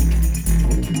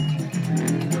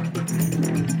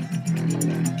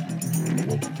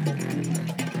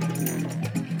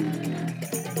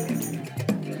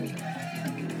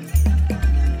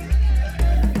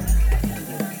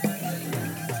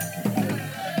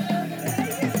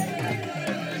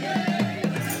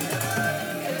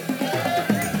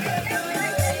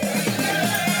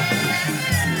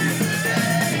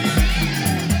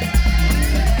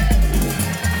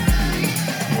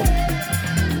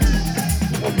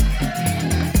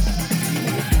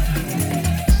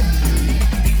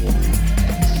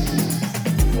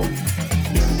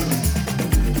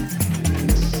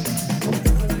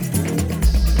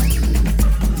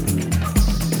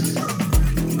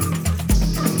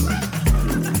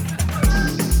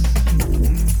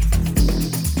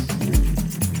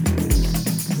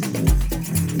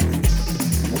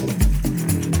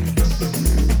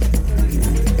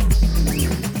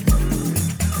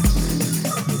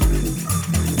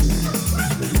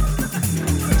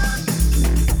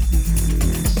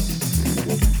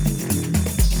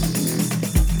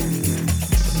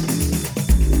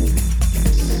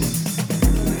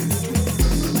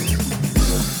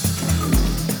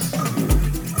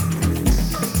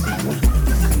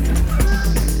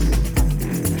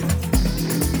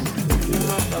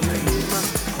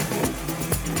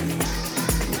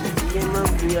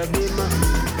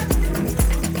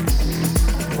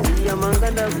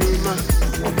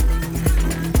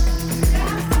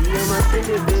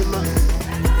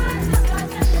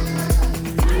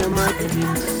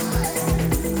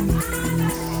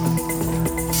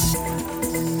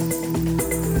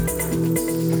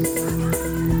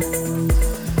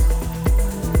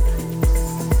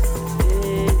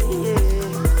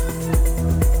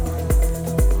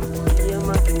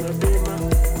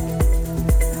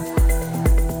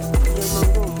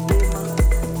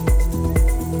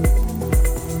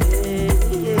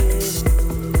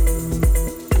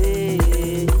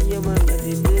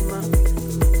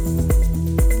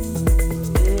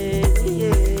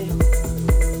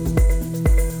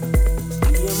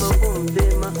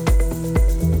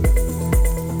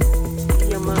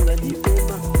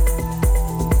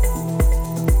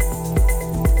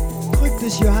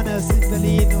 Johannes in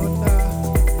Berlin und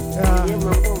ja,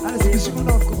 alles ein bisschen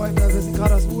unaufgeräumt. Wir sind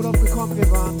gerade aus dem Urlaub gekommen.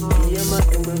 Wir waren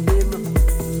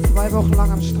 2 Wochen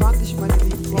lang am Strand. Ich meine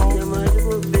lieben Frau. Ja,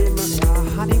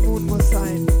 Honeymoon muss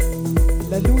sein.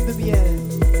 La Lune de Miel.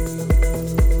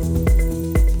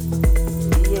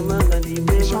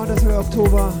 Wir schauen, dass wir im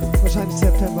Oktober, wahrscheinlich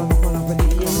September, nochmal nach Berlin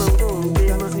kommen. Und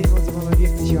dann sehen wir uns aber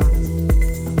wirklich, Johannes.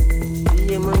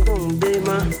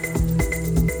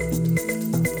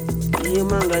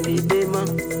 ibema.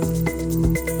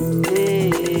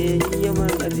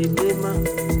 Yamanga ibema.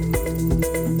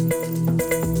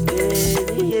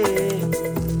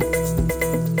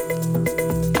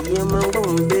 Yamanga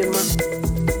umbema.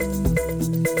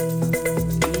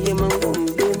 Yamanga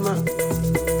umbema.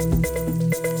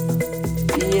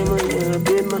 Yamanga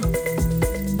bema.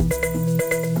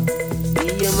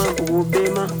 Yamanga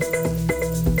ubema.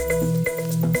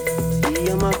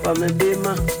 Yamanga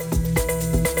pamebema.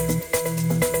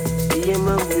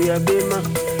 Yamanga uyabema.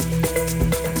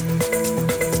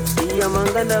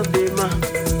 Yamangana bema.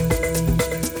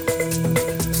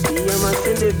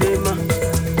 Yamasende bema.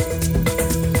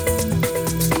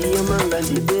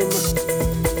 Yamangandi bema.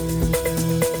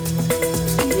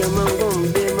 Yamangom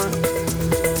bema.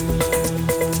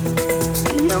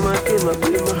 Yamakema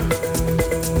bema.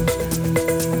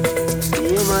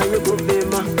 Yamayugo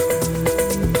bema.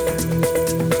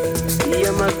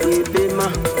 Yamakwe bema.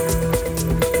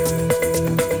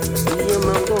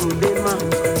 Yamangom bema.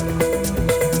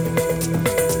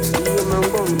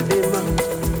 Yamangom bema.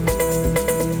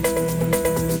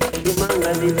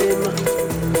 Yamangandi bema.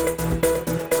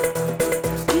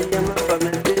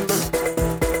 Yamapame bema.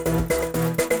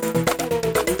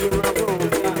 Yamangom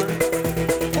bema.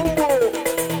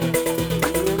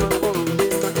 Yamangom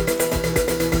bema.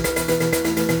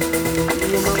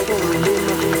 Yamangom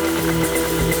bema.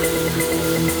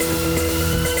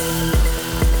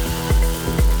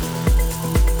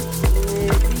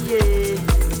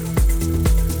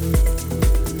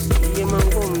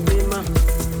 Yamangom bema.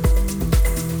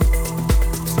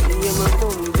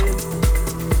 Yamangom bema.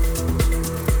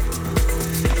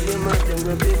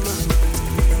 Yamatenga bema.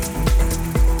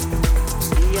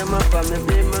 Yamapame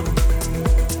bema.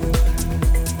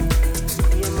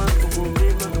 Yamakugo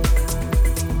bema.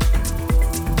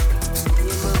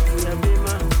 Yamakuya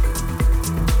bema.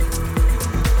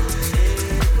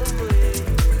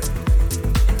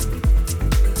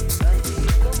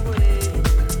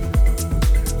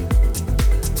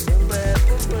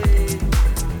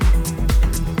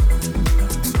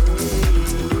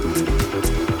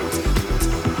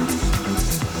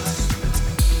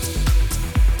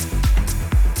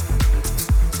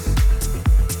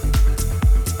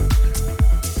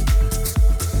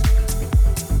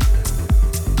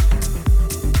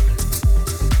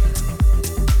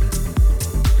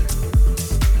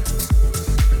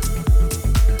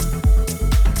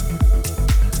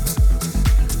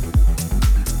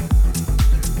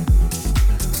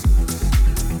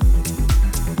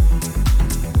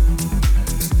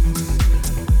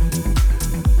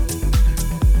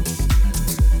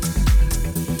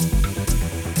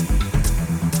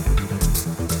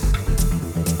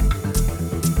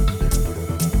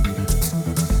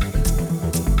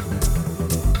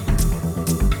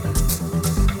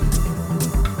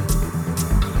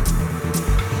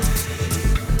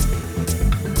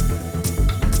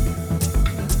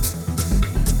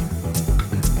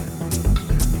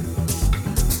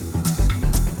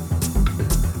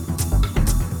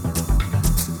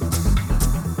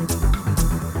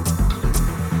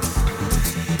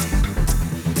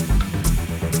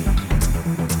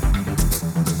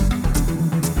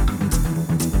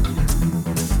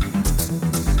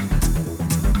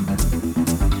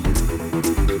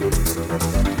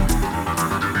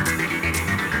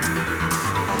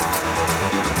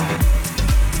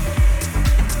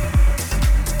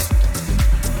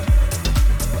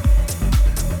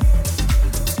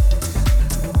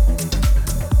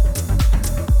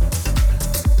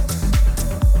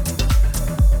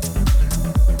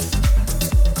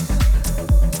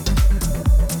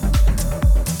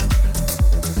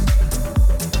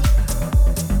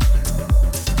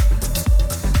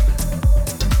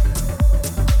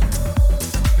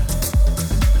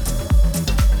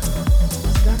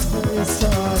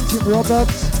 Team Robert,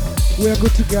 we are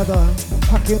good together.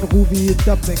 Pack in Ruby,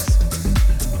 dub mix.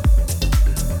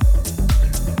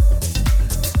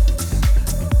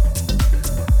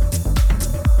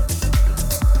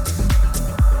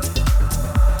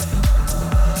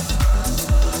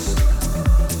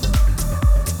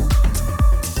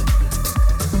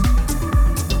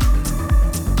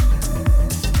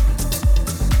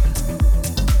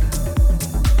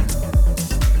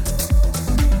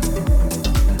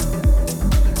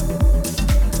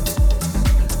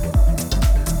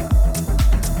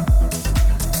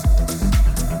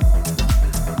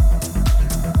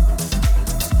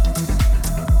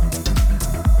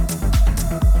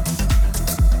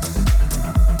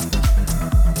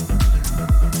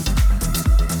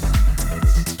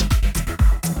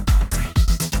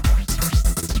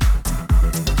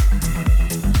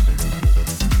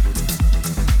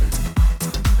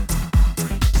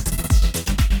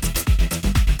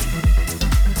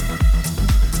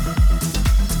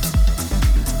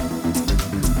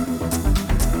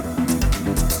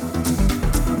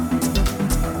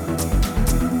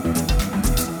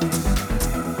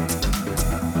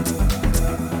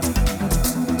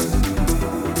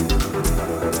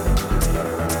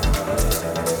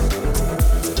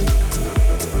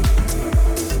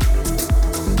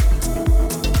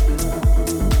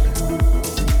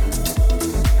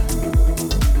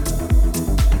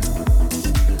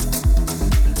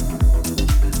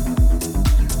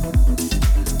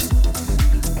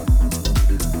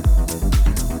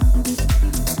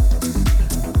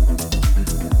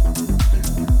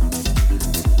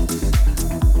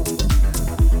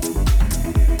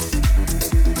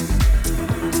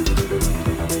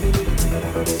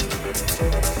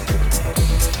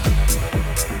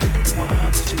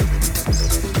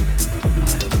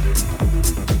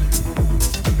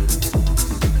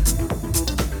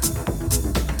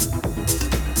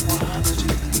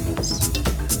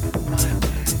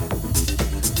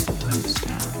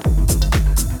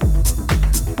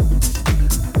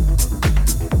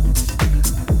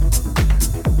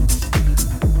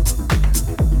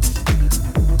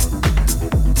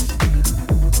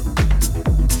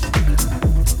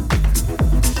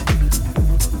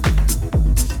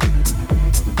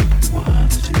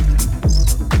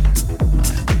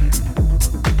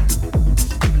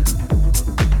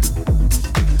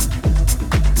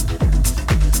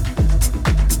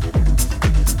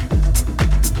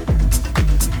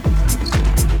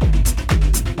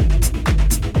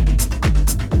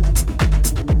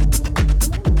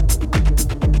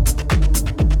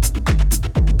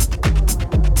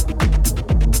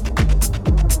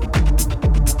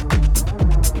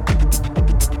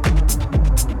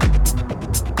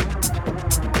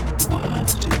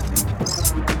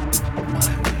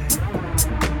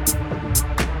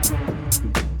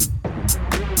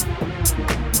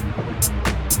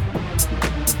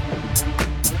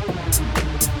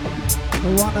 The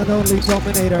one and only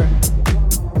Dominator.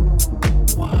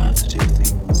 Why to do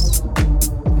things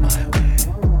my way?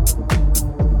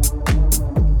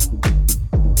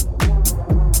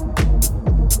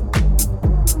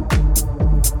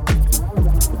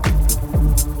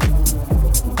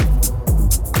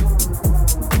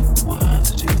 Why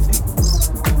to do things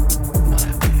my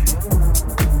way?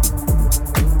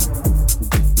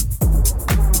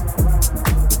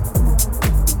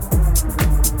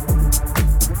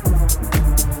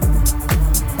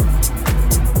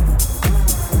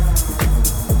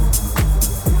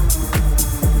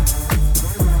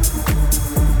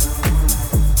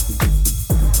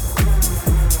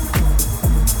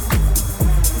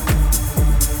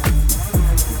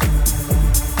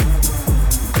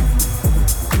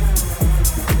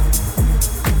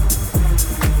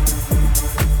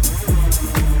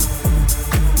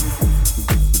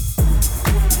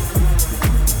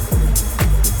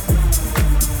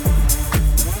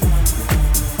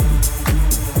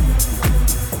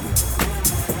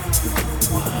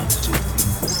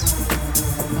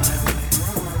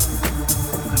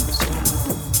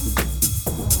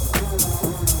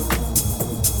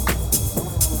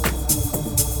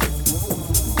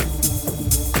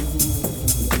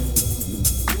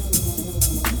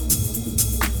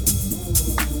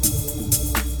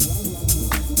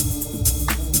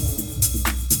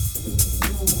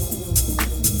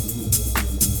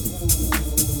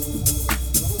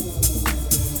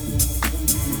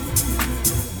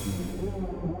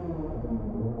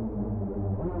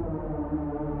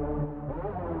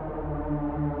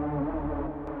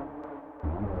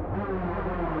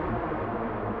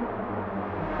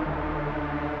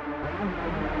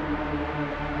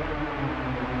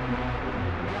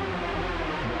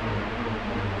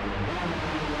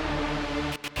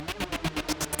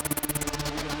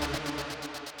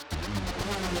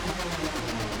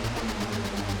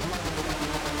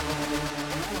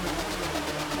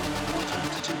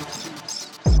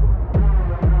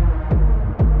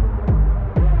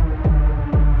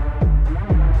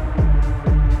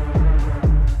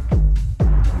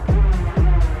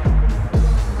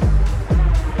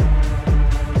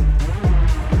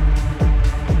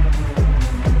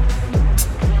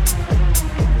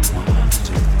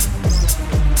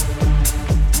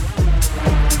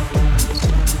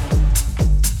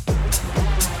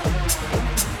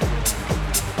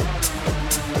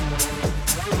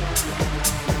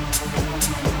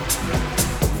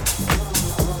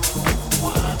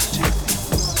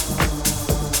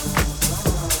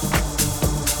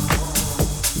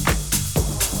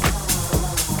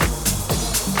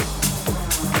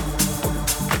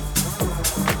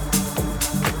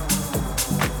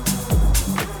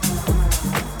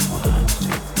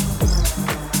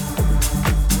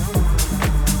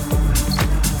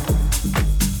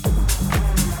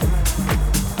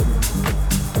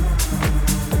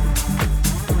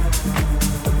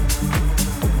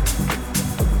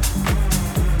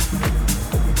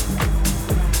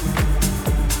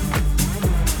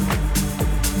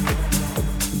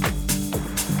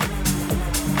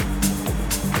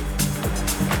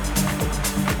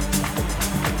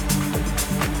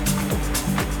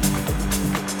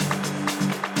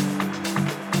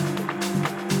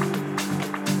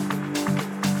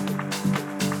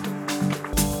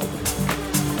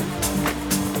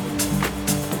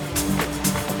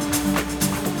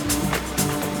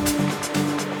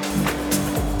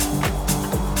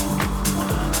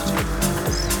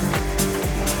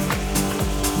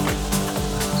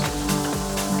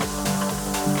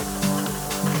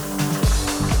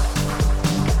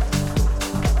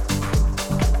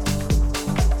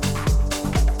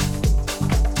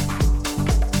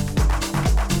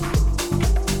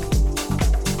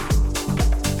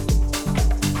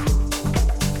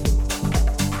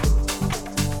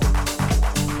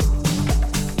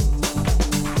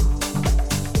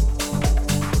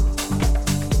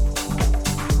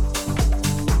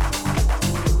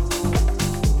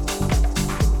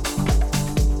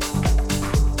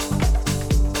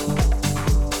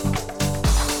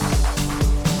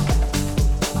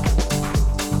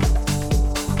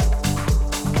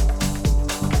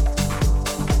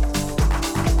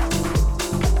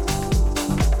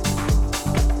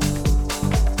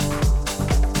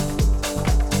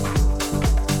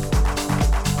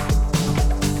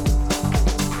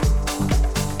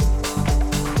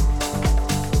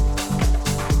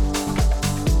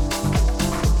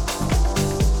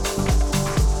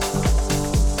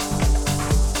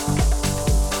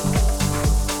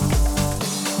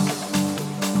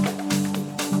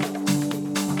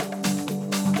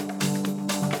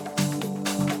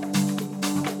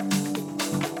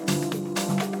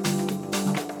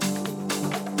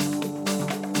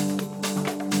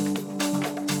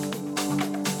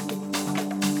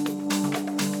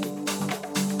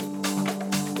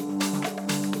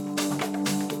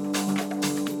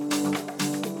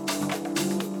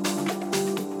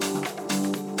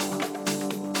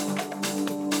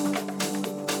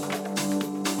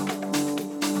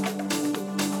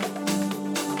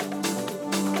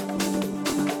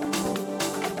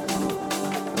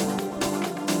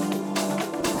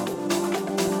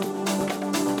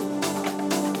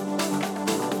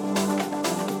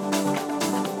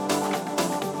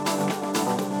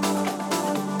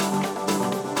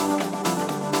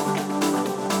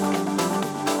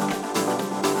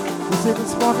 sehen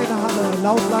uns morgen in der Halle.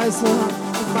 Laut, leise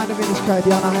und meine Wenigkeit,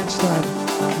 Yana Heinstein.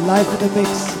 Live in the Mix.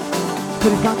 Für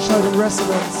die Veranstaltung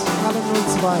Residence, Halle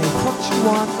 02, Function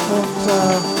One und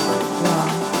ja,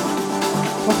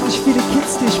 hoffentlich viele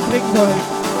Kids, die springen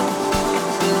wollen.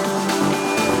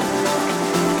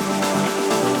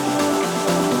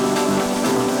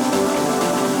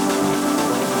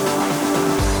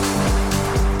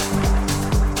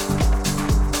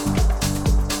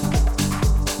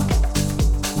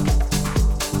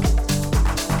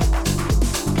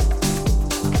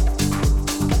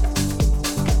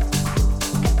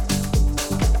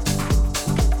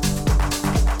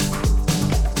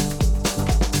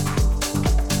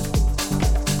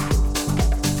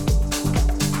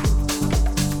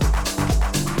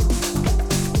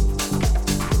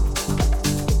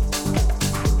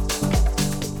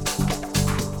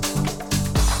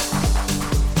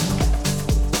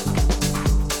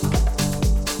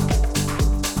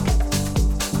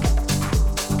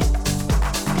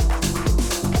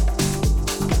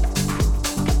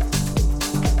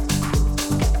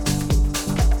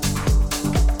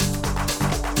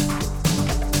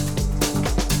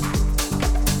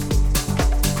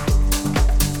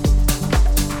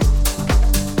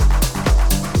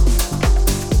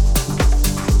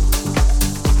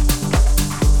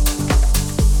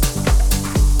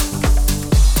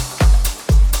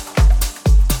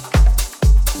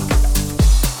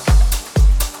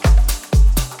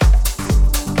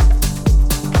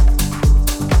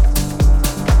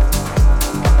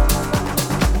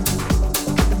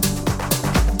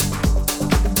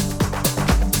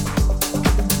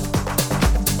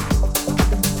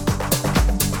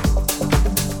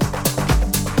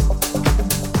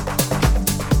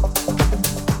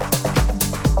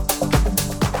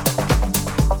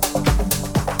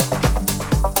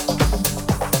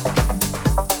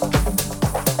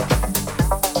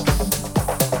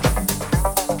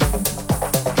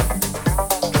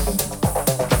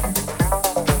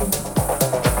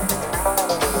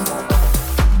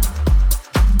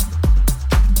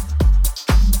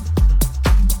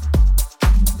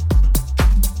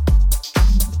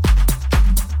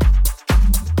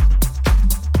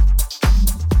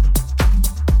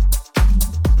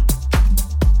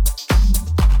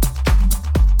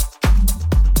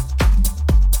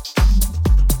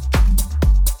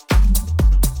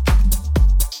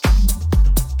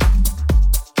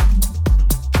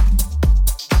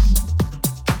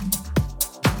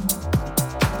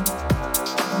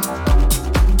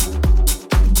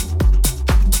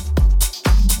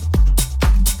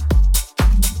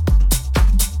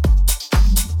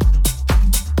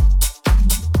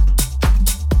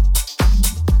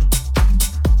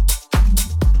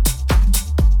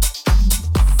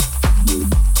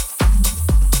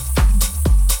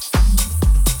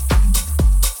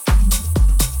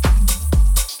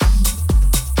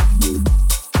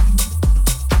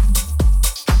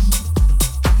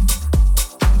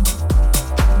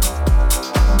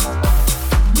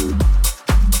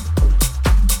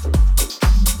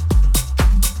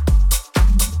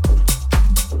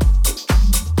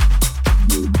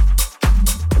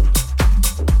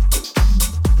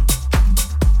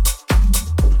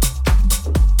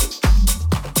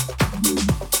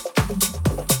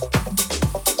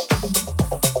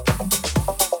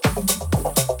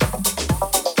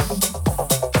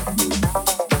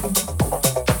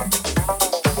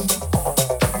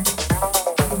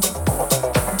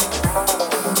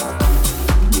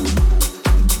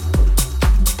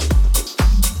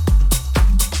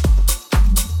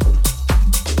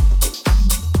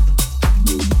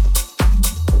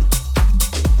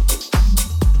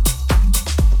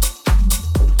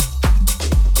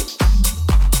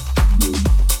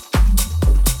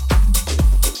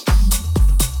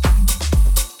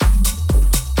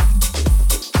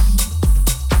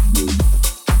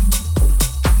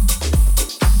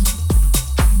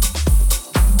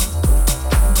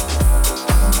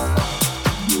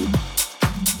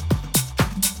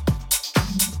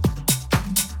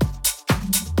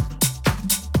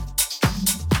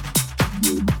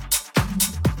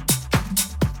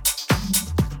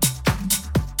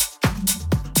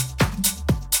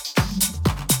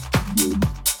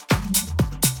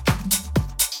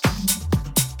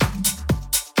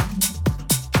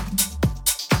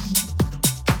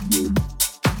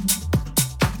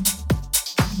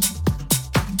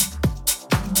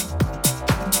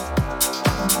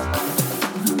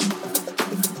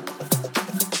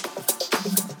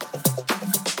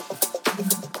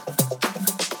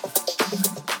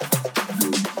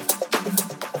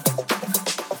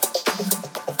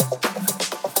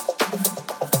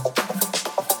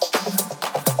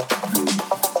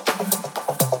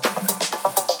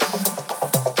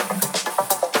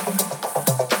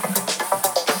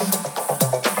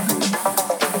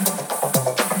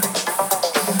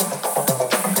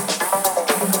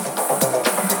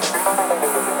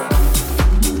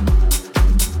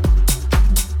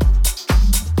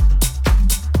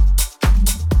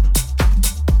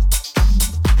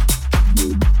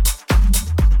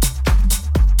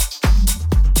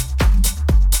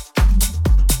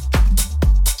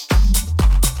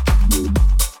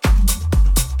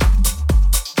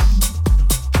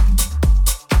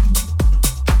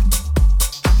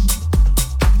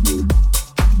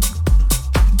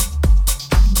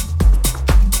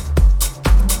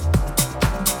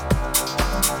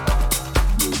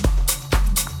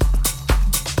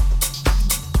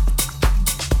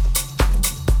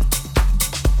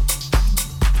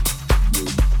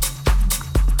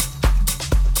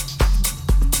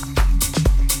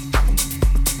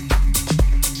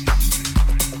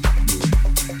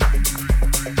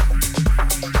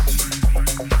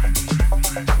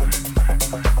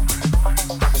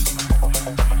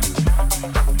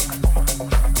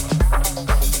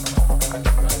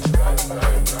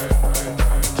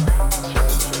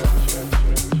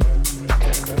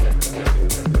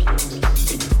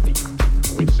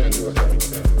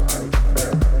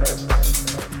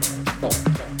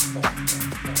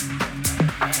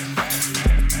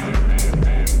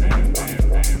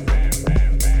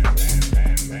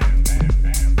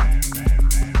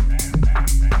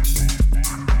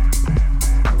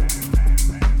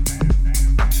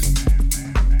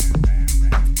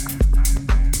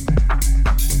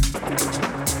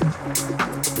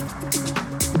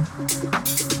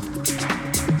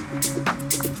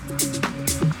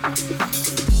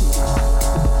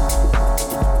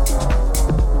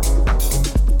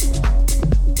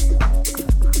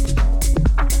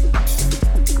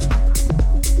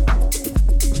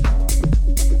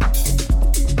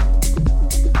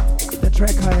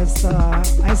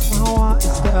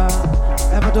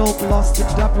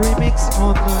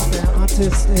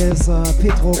 artist is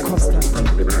Pedro Costa.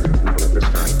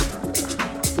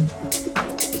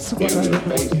 Super geile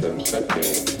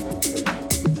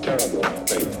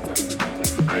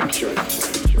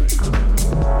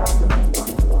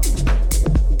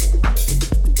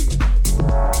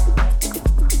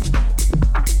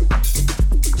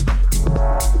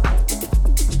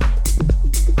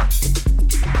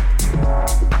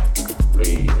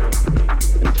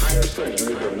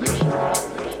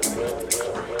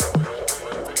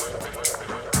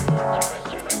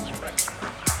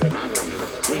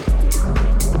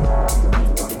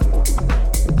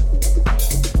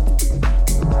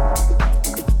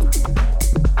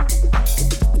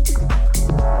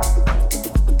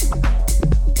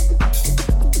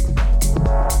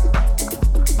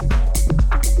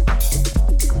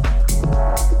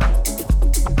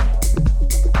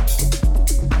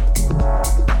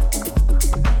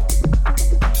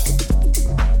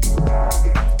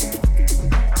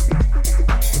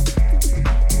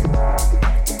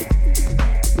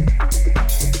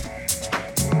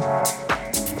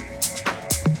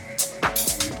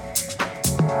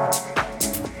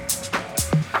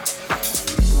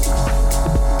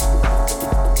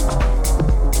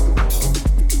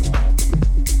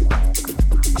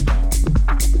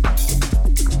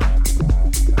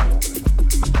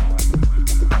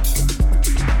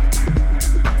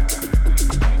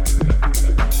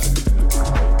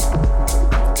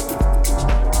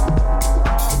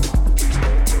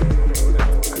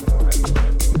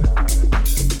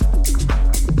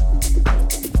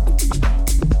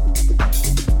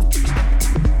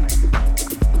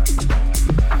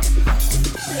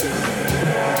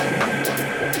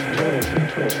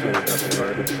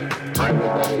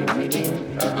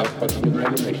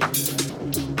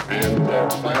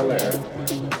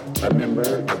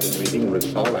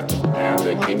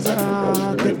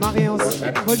den Marius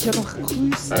wollte ich ja noch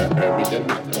grüßen.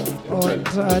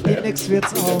 Und demnächst wird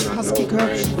es auch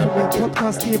Husky-Körbchen von mir einen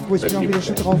Podcast geben, wo ich mich auch wieder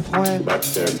schon drauf freue.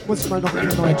 Muss ich mal noch ein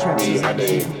paar neue Tracks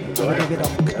zusammensuchen. Aber der wird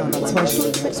auch ein Knaller. 2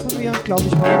 Stunden Mix von mir, glaube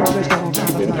ich mal. Vielleicht auch noch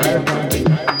ein anderthalb dabei.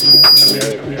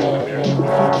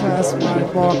 Auf erstmal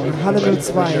morgen Halle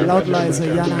 02, laut leise,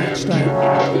 Yana Heinstein.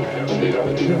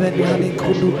 Wir werden hier an den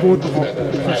Grund und Boden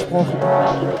rocken, versprochen.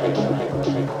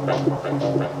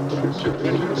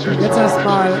 Jetzt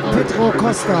erstmal Pedro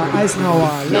Costa,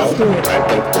 Eisenhower, let's do it.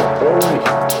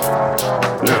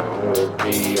 Now will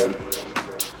be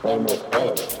almost all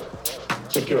of it.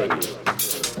 Security.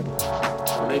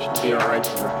 The nation be all right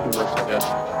for a few months ahead.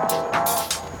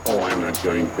 Oh, I'm not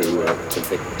going to take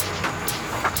this.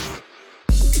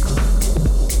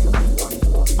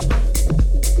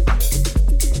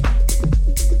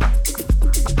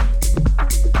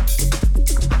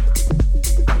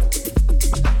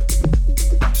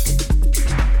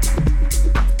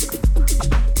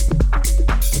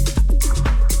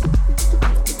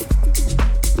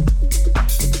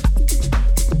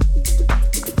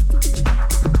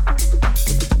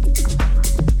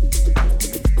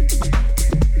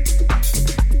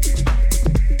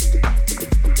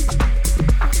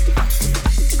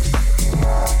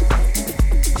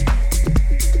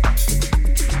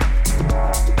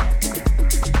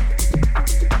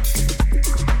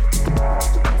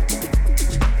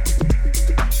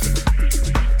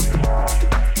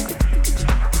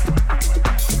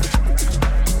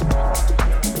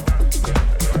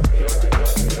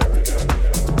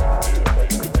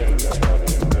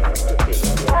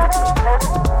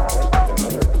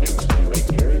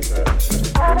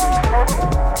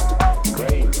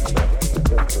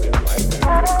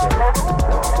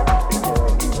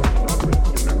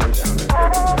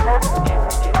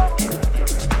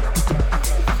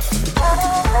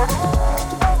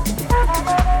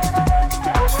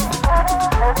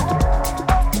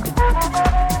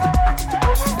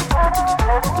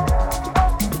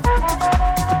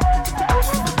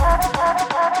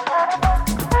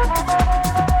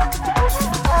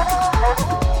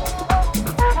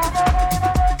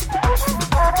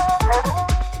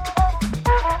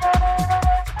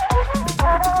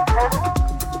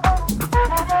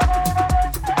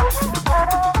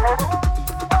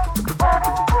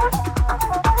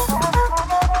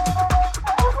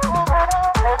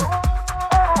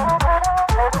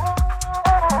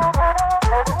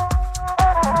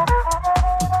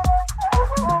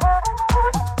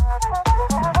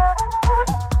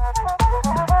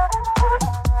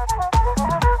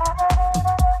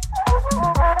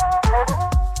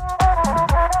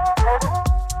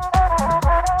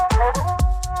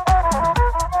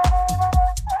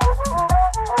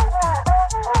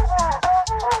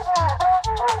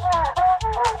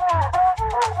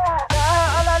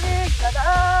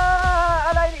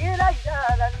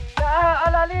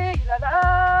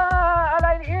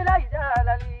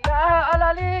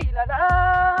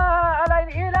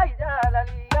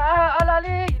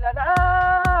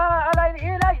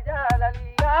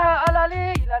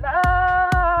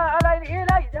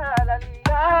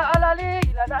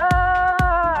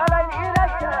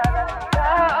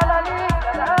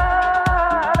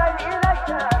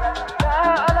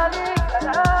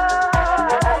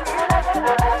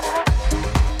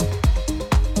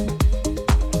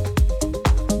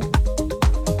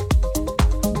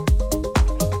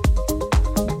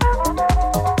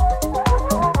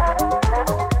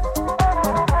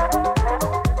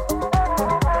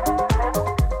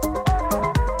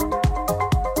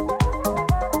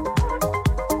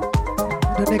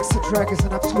 Der nächste Track ist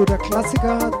ein absoluter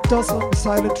Klassiker, das und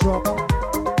Silent Drop.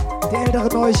 Die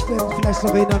Älteren euch werden vielleicht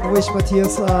noch erinnern, wo ich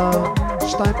Matthias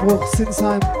Steinbruch,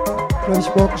 Sinsheim, glaube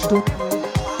ich, morgen Stunden,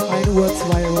 1 Uhr,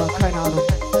 2 Uhr, keine Ahnung.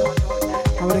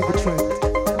 Haben wir den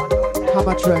getrackt.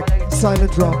 Hammer-Track,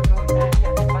 Silent Drop.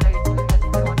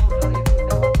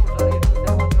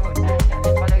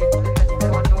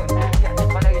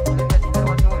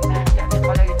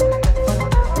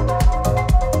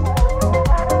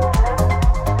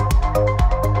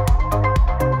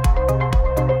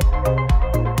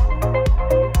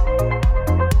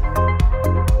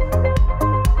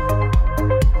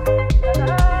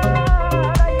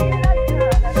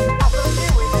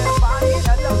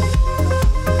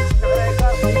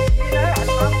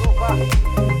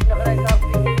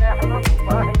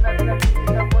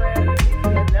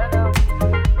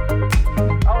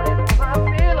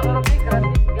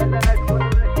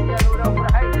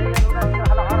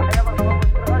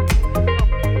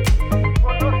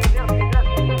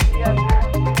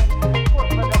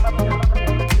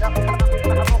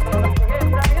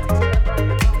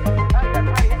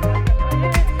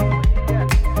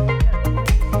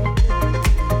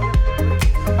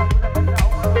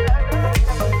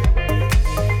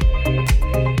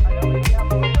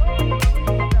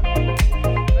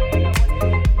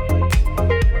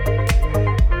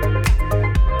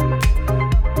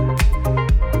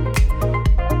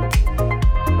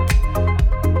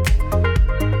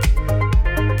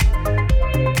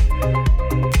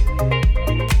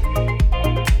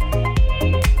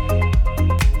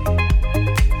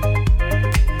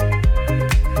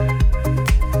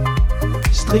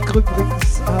 Trink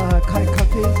übrigens kein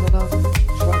Kaffee, sondern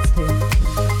Schwarztee.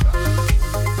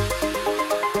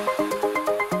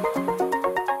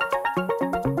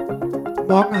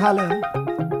 Morgen Halle.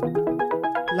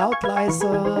 Laut,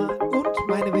 leise und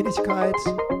meine Wenigkeit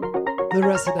The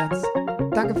Residents.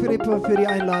 Danke für die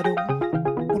Einladung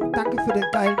und danke für den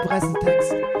geilen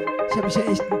Pressetext. Ich habe mich ja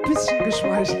echt ein bisschen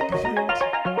geschmeichelt gefühlt.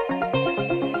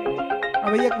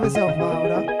 Aber irgendwo ist ja auch wahr,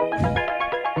 oder?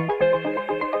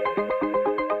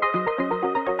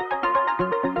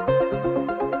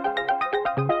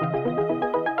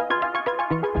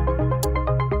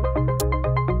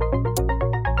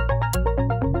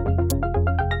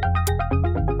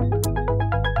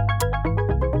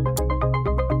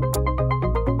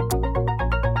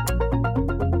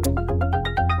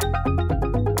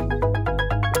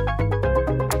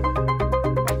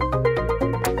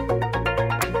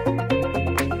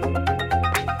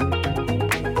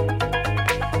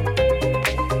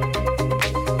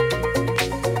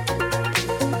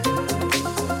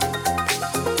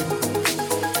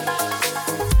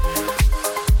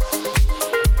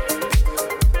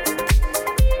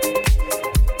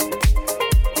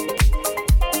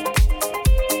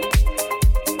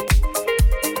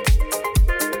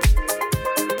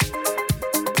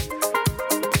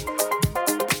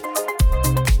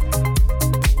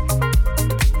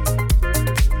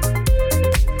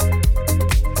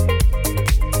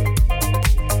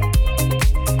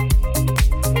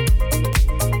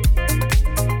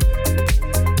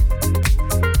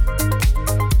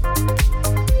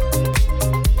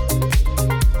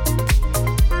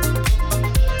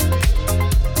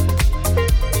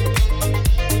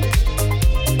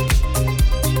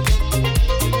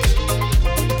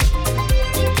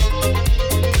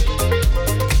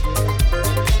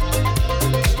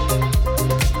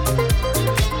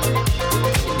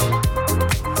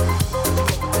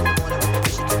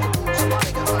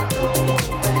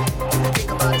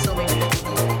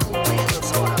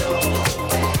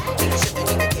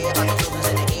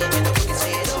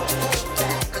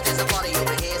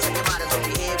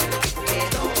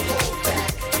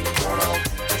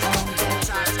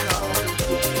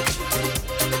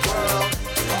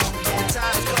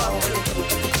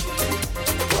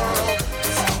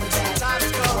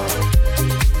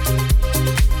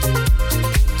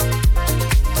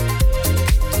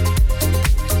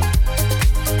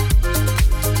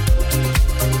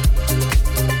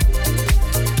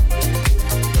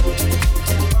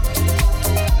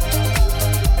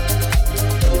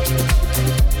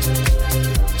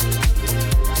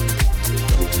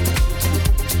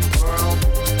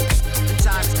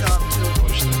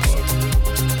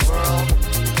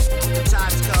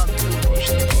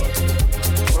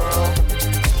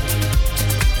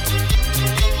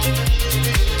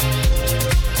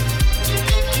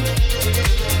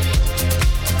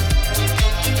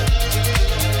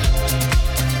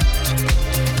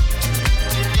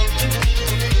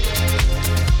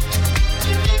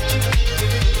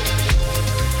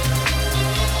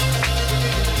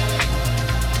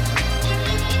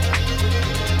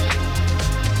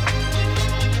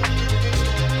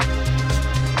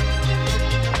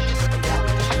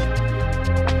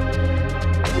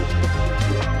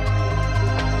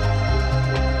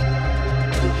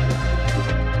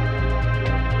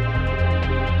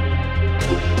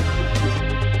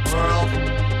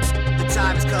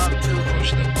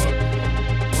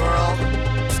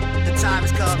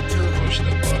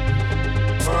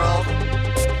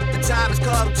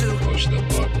 come to push the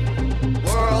button.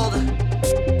 world.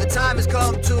 The time has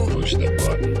come to Push the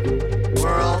button.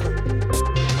 world.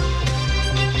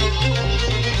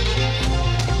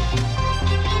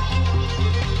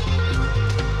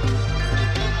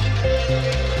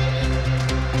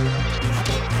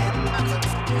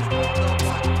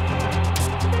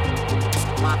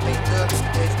 My finger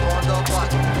is on the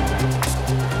button.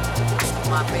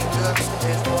 My finger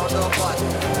is on the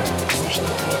button. Push the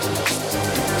button.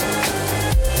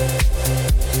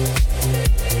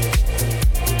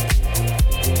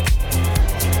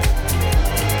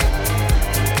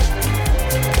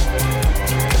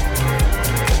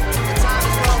 The time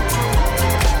has come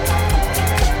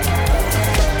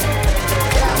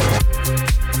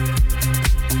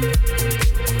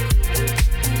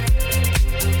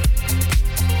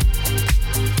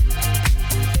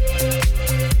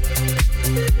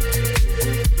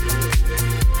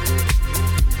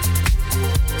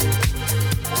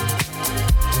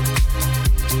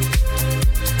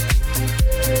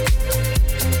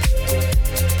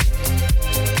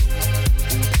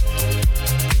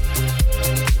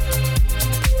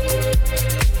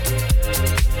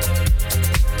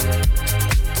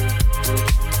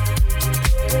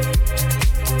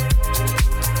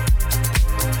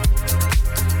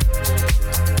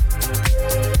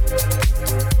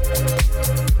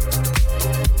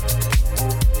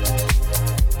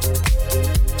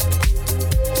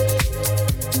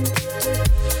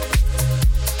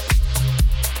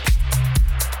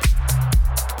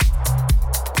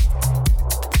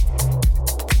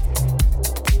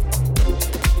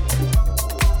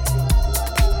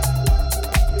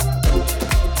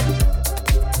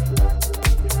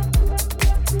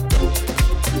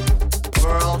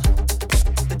world.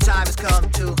 The time has come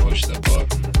to Push the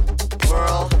button.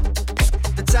 world.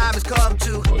 The time has come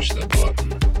to Push the button.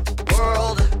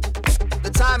 world.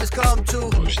 The time has come to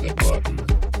Push the button.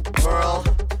 world.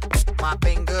 My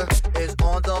finger is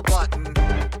on the button.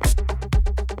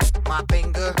 My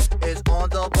finger is on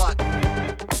the button.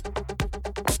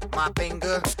 My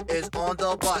finger is on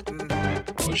the button.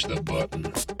 Push the button.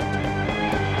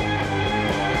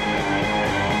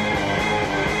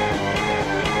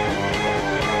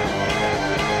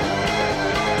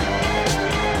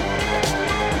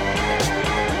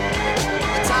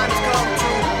 The time has come to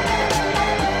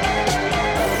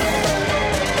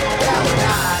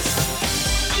galvanize.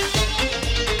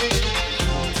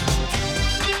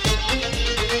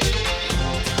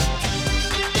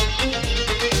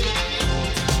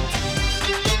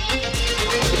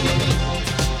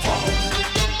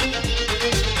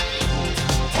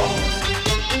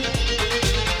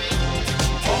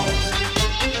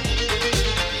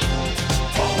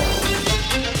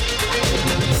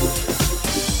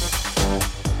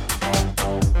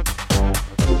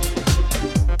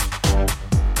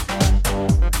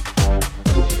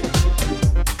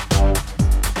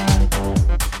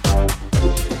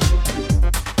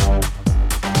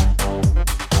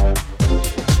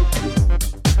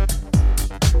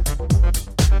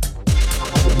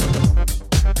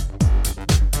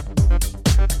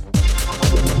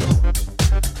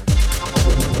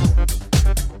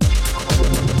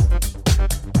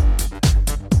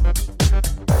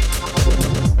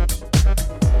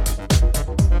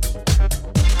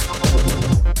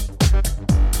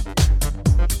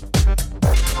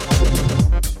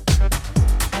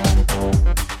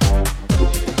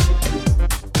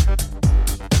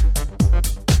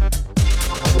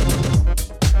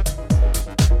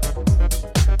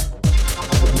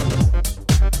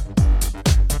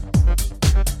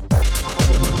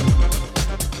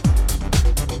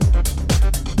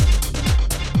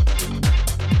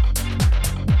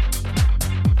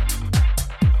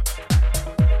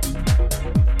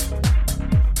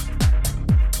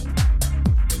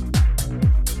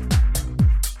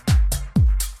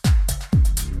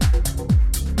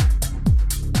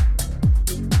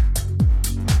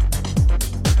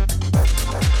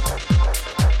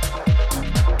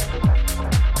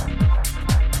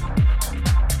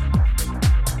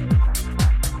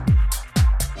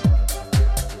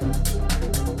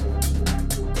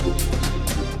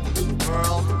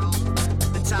 World,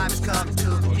 the time has come to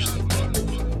Push the button.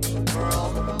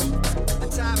 world. The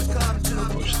time has come to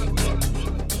Push the button.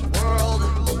 world.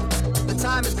 The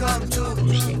time has come to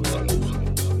Push the button.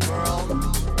 world.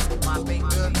 My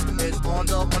finger is on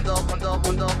the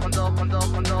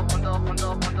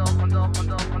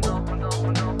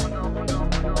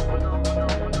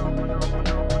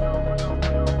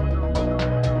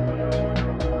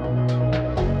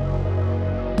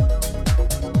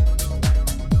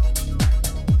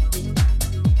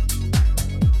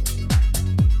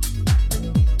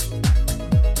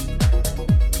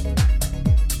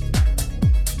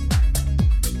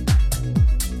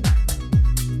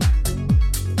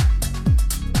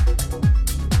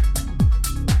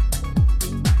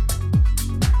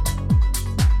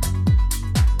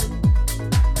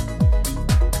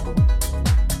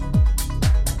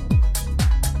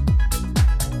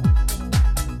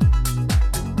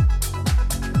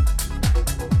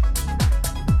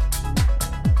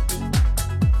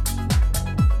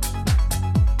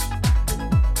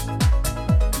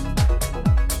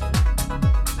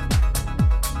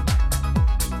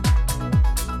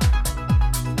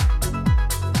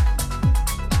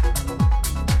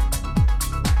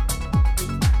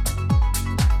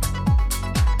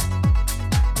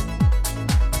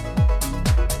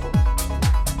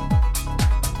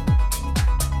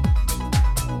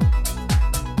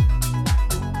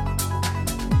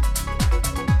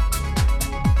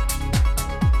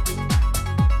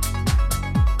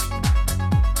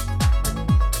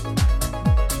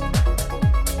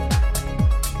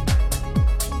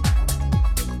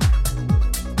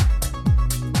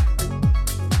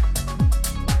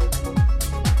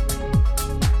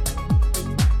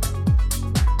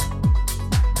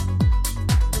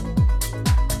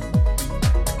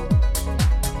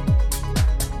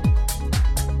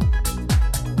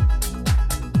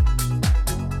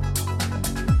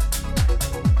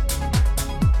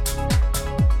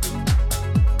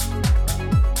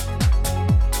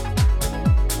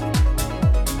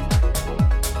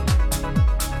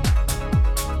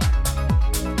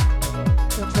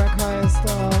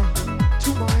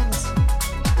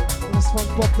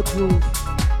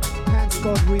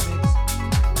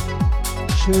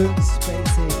schön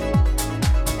spacig.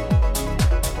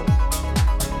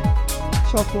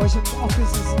 Ich hoffe, euch im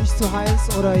Office ist nicht zu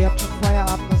heiß oder ihr habt schon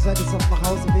Feierabend und seid jetzt auf dem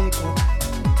Nachhauseweg.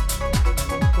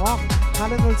 Und morgen,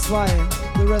 Halle 02,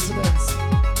 The Residence.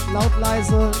 Laut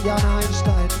leise, Yana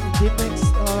Heinstein. Und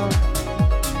demnächst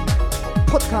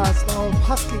Podcast auf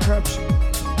Husky Corruption.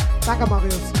 Danke,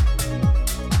 Marius.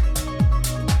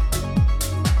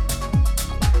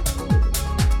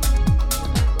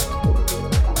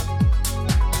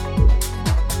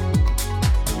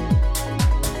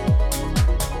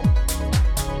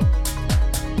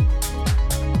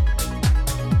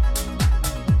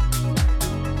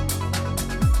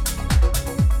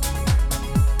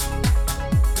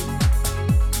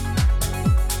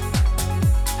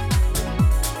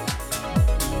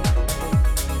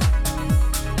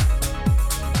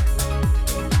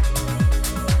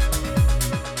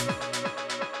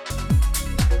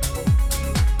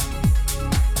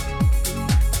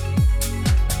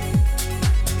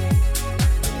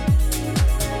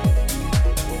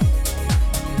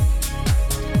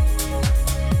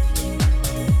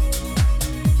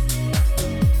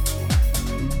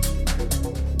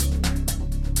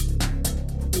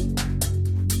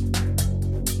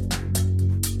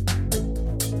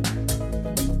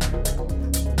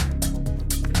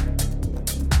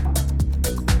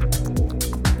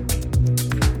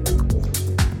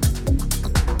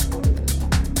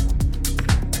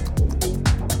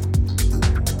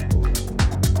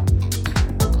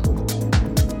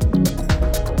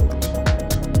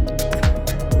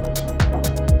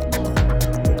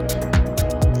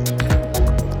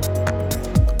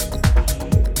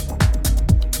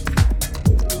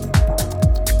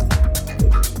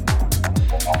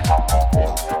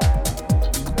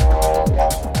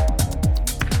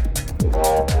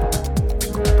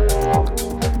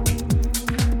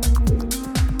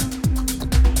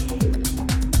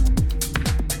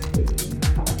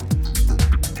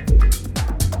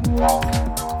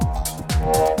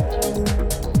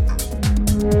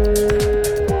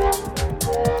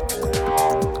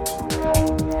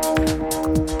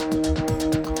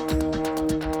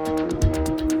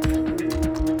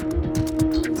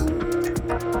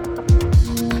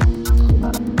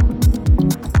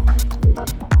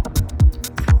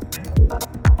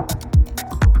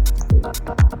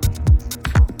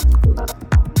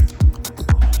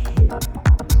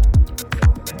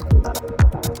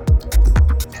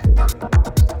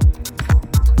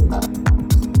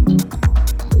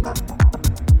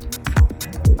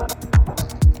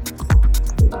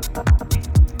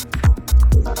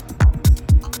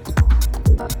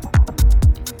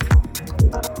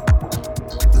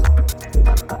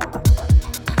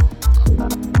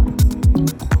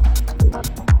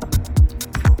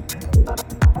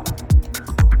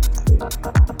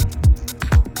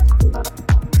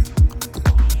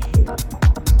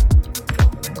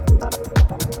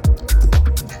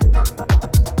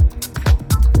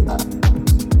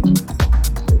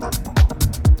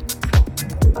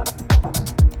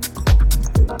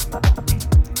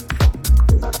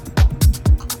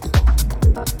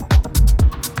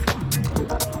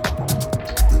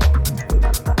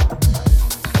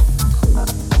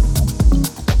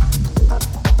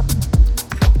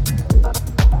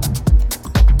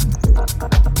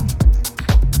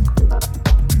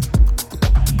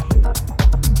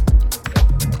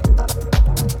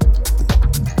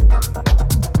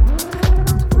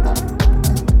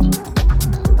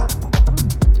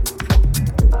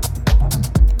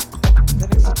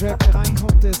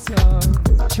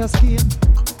 Chusky,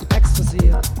 Ecstasy.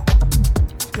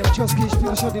 Ich glaube, Chusky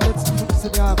spielt schon die letzten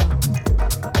 15 Jahre.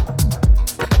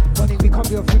 Vor allem, wie kommen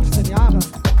wir auf 15 Jahre?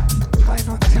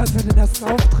 93 hat er den ersten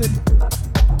Auftritt.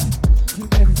 Viel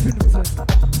mehr wie 15.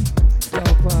 Ich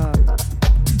glaube,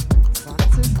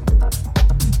 20?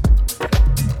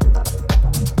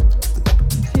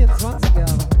 24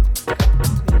 Jahre.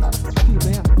 Nee, viel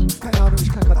mehr. Keine Ahnung,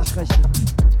 ich kann gerade nicht rechnen.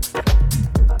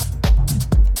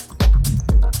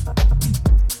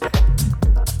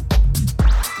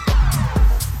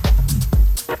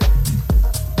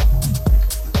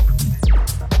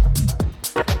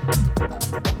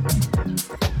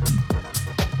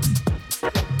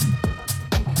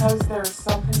 Because there is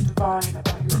something divine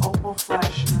about your opal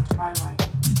flesh in the twilight,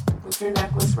 with your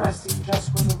necklace resting just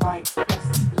where the light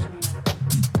passes between it.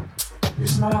 Your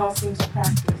smile seems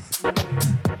practiced in the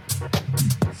air,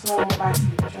 so I will bite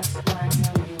you just when I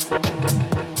know you.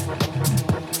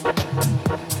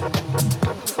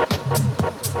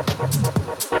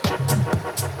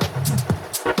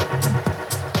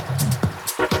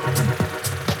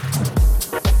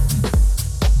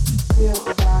 Feel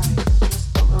a rise just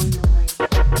below your waist.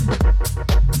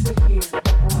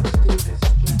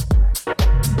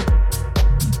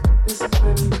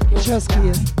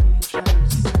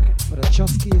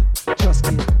 Chosky oder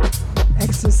Chosky,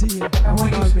 Ecstasy, I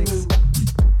want you to Mix. move.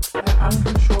 That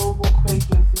uncontrollable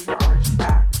quaking through your arched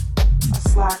back. A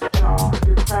slack jaw,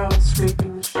 your crown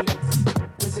scraping the sheets,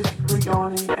 as if you were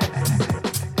yawning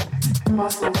and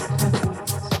muscles tensing.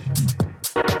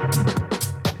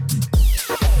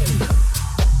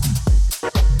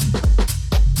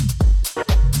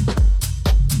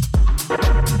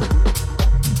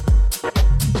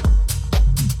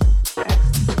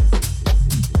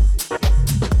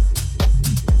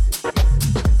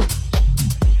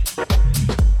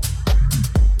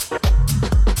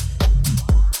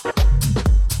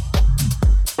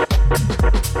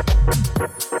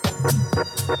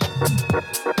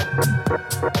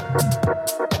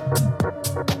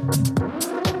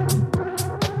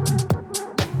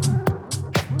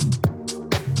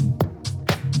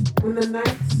 When the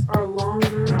nights are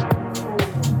longer, colder,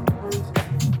 haunted,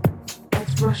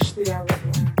 let's rush the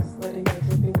hourglass, letting the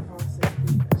dripping faucet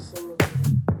beat slowly.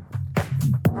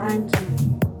 Rhyme to me,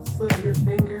 slip your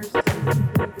fingers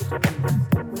smoothly between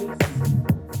elastic waists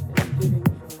and giving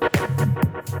flesh.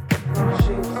 Draw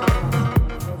shapes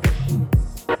over sheets,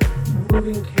 a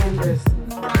moving canvas.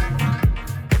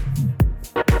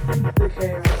 The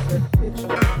chaos that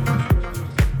pitches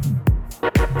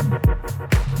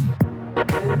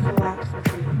then collapse with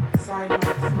me, side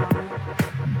by side,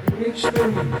 and reach the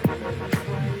reach.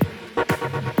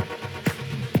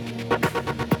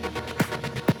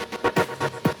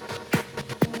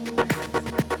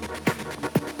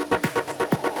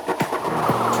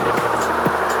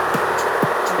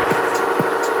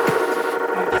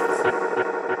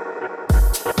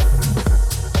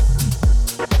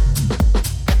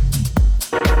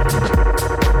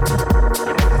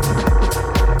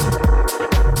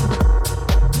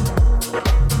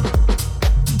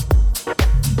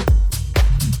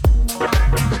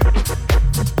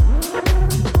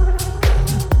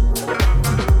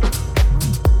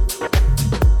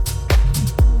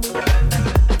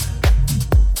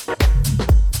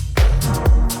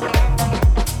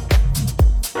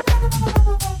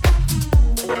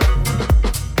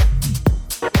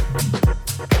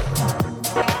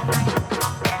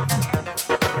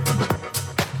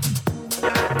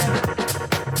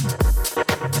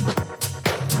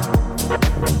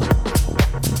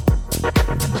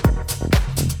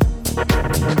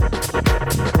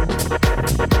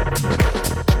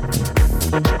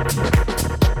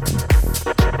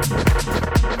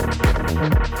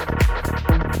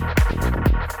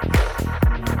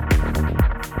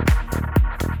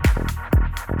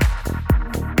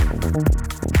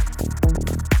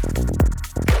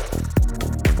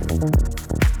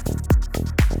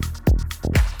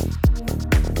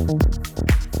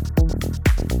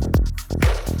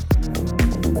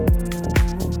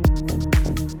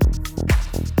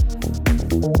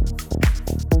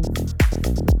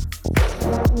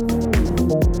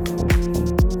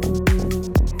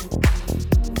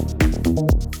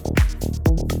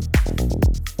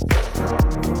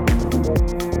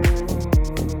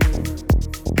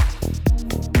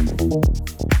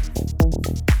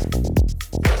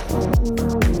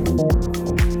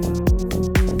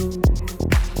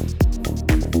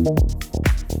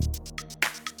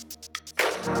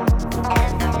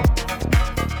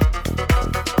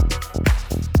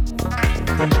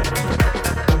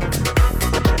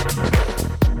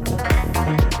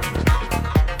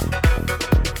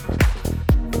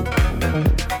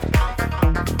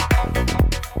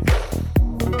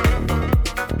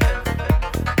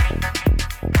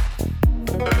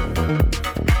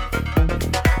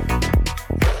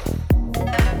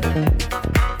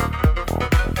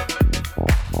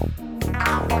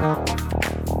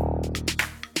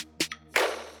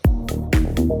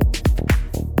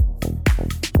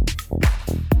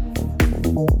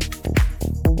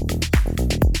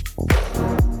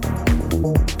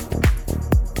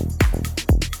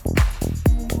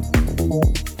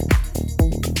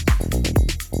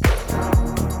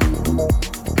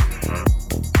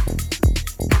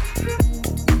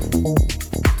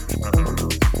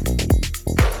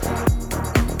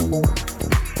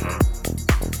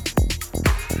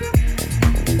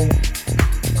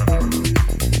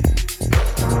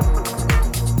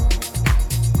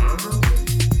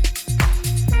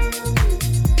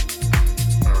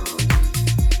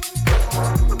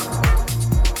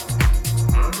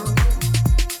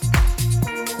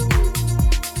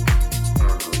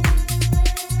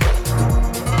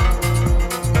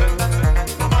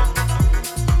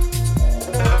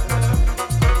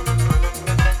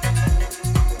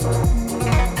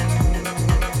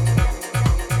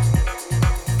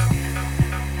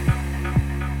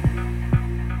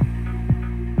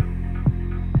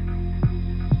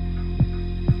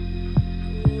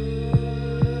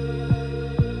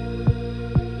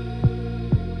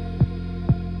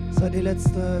 So, die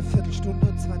letzte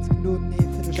Viertelstunde, 20 Minuten, nee,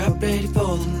 Viertelstunde. Got ready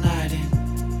for the night in.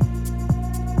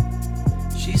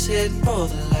 She's heading for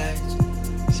the lights.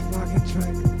 Ich mag den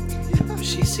Track. But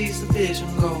she sees the vision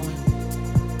going.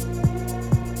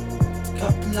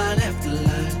 Cupping line after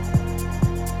line.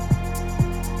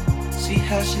 See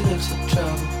how she looks at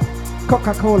trouble.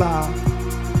 Coca-Cola.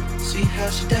 See how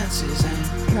she dances and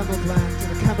Camel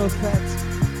Plant, Camel Fat.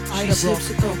 she sips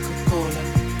the Coca-Cola.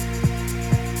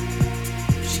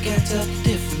 She can't tell the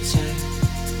difference, eh?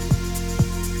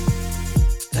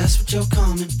 That's what you're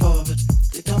coming for, but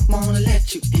they don't wanna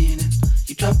let you in. And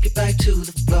you drop your back to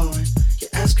the floor and you're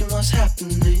asking what's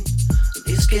happening.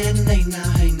 It's getting late now,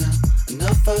 hey now.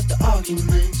 Enough of the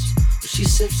arguments. But she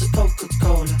sips the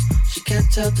Coca-Cola. She can't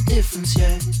tell the difference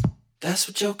yet. That's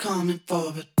what you're coming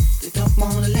for, but they don't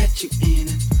wanna let you in.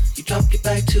 And you drop your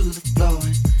back to the floor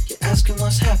and you're asking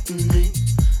what's happening.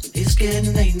 It's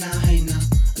getting late now, hey now.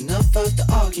 Enough of the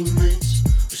arguments.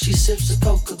 But she sips the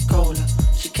Coca-Cola.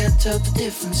 She can't tell the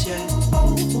difference yet.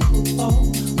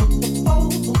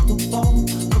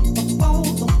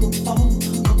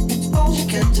 She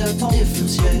can't tell the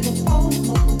difference yet.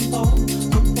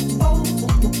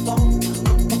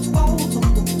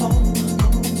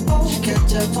 She can't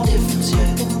tell the difference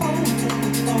yet.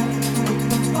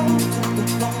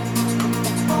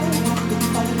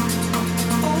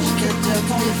 She can't tell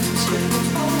the difference yet.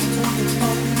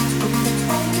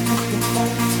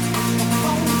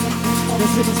 Wir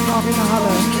sind jetzt noch in der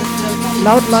Halle.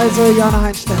 Laut leise, Yana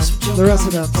Heinstein, The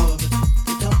Resident.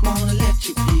 They don't wanna let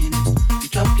you in. You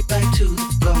drop your back to the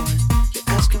floor and you're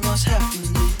asking what's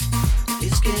happening.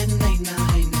 It's getting late now,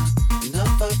 hey now.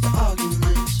 Enough of the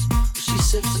arguments. She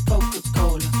sips the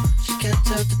Coca-Cola. She can't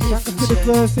tell the Danke difference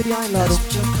yet. für die Einladung. That's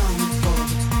what you're coming for.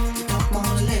 They don't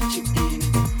wanna let you in.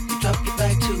 You drop your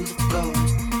back to the floor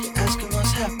and you're asking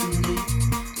what's happening.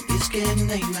 It's getting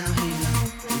late now, hey now.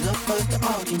 Enough of the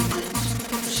arguments.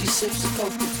 She sips the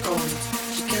Coca-Cola.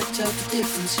 She can't tell the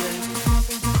difference yet.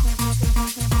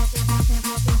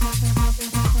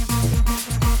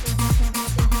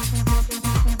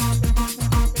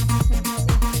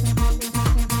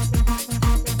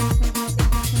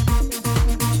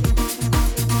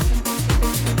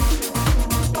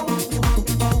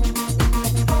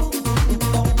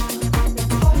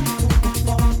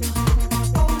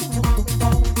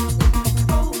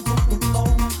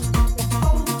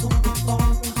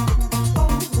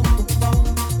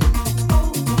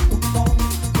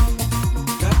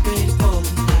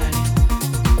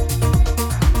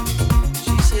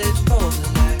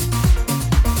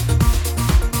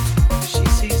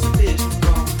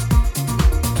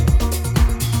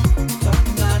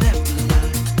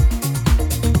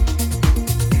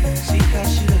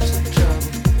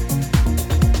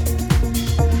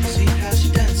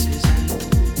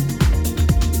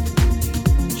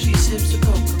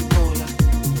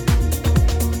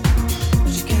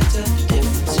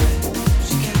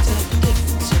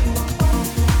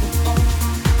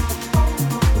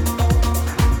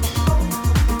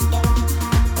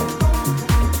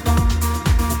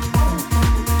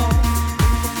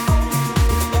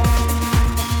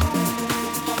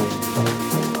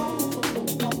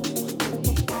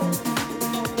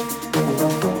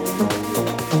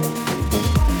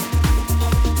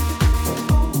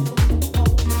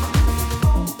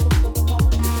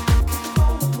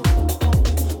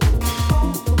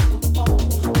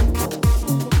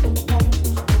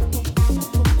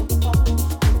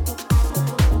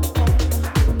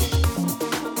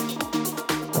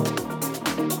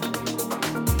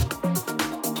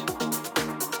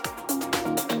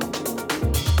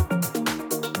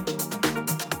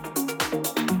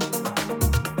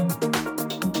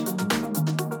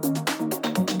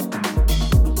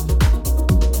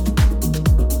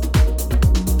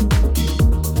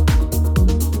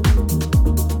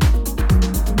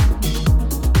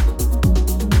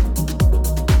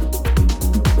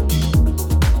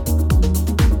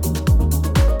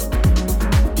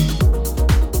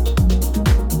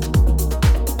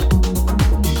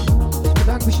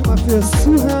 fürs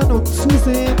Zuhören und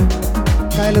Zusehen.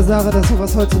 Geile Sache, dass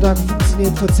sowas heutzutage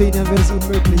funktioniert. Vor 10 Jahren wäre es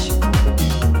unmöglich.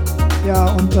 Ja,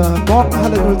 und morgen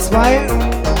Halle 02.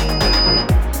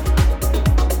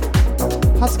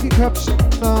 Husky-Köpfchen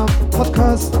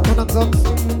Podcast. Und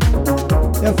ansonsten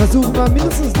versuchen wir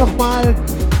mindestens noch mal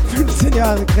 15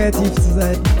 Jahre kreativ zu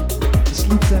sein. Ich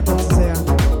liebe es einfach zu sehr.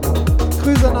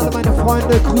 Grüße an alle meine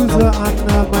Freunde, Grüße an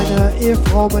meine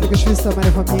Ehefrau, meine Geschwister,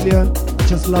 meine Familie. I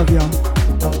just love ya.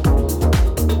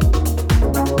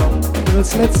 Und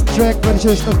als letzten Track werde ich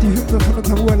euch noch die Hymne von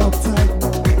unserem Urlaub zeigen.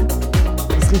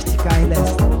 Was richtig geil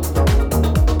ist.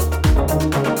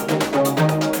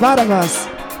 War da was?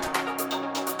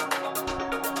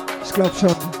 Ich glaube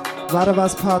schon. War da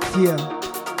was Part 4.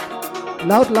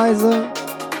 Laut, leise,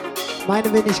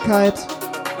 meine Wenigkeit,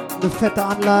 eine fette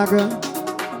Anlage.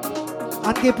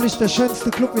 Angeblich der schönste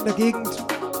Club in der Gegend,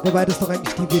 wobei das doch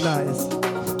eigentlich die Villa ist.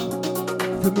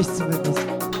 Für mich zumindest.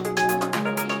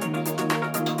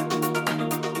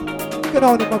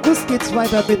 Genau, und im August geht es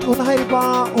weiter mit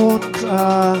Unheilbar und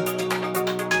La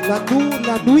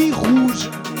Nuit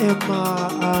Rouge in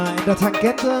der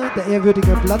Tangente, der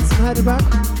ehrwürdige Platz in Heidelberg.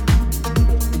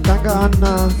 Danke an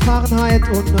Fahrenheit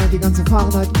und die ganze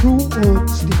Fahrenheit-Crew und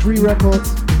die Cree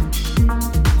Records.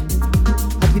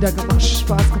 Hat wieder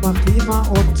Spaß gemacht wie immer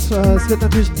und es wird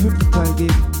natürlich einen 5. Teil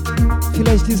geben.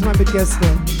 Vielleicht diesmal mit Gästen,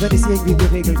 wenn ich es irgendwie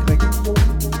geregelt kriege.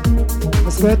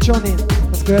 Was gehört Johnny?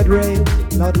 Was gehört Ray?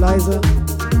 Laut, leise.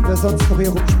 Wer sonst noch hier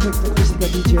rumspringt und richtiger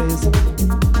DJ ist.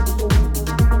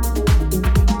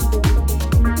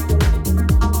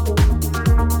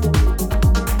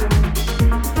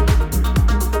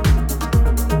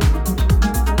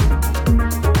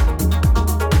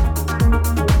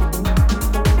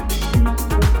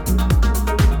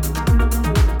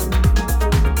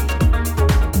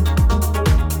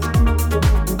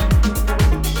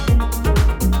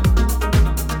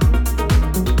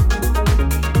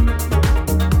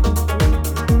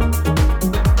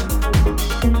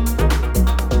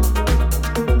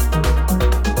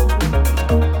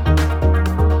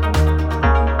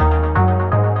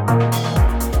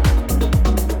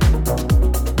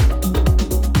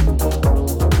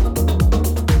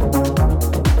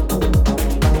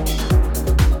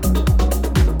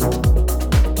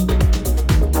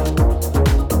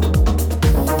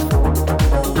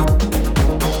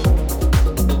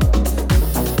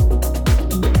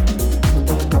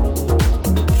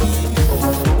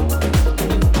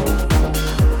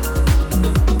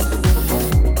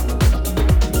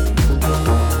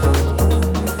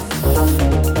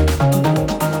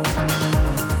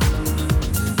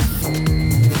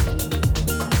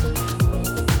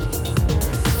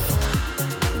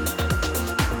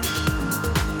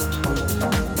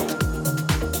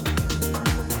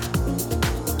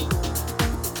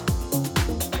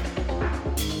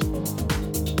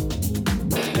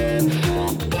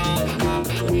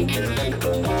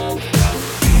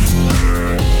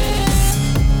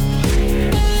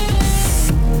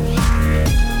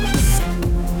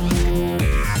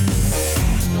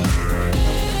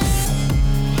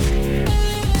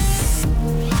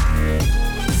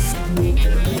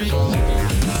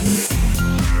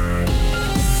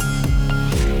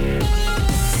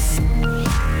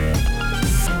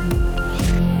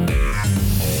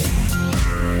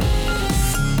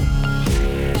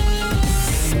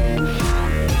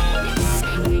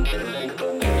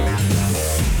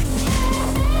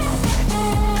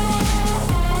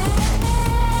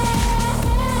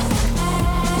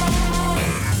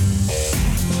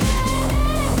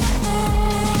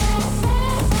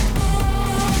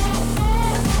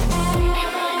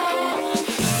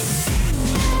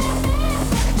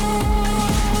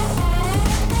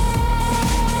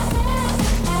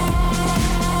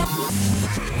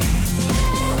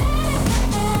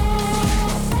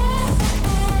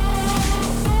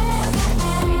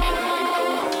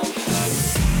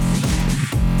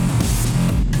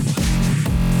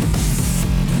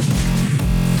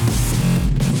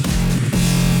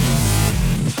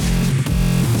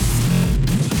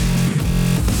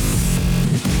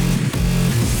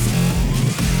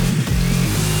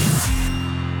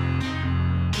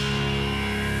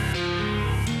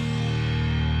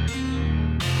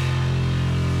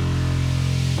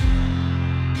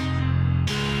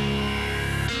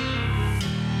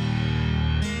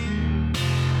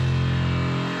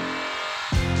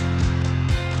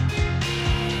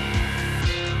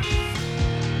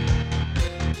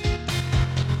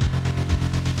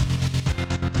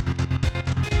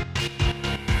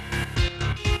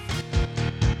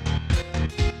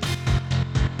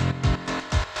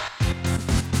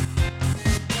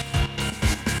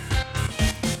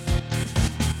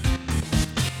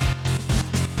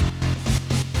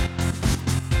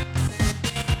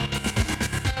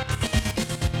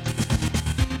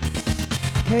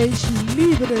 Hey, ich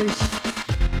liebe dich.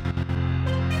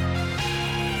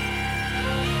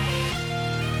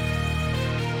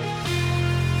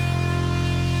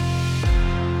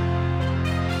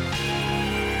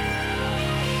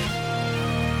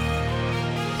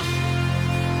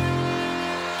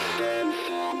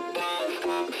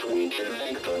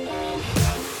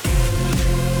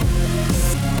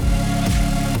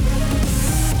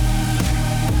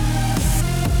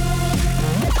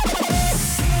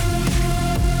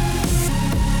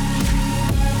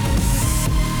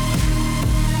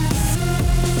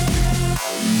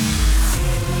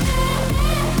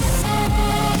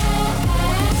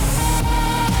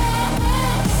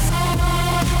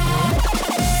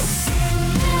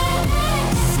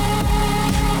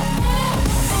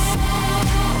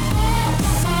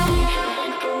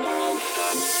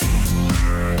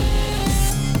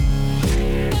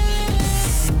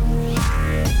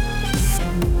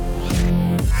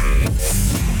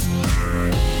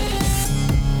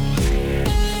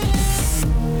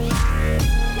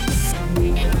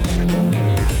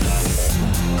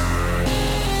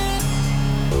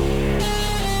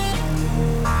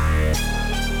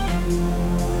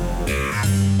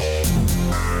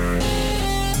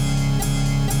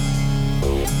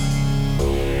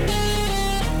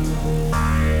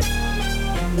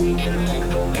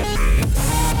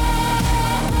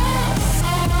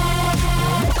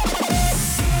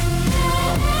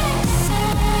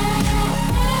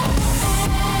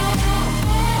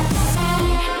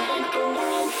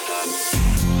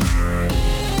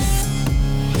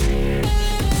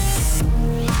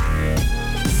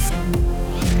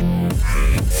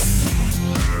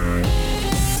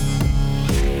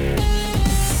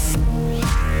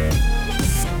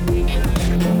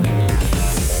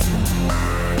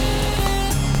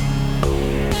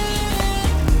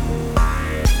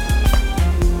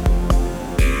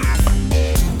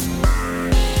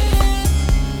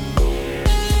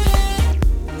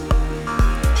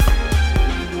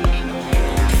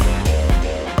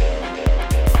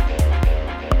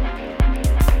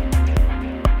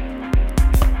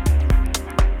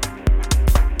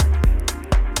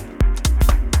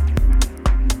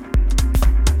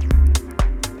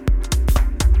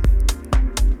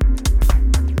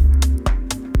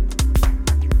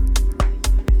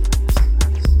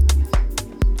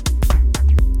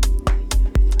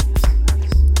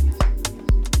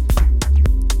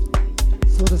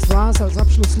 Als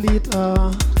Abschlusslied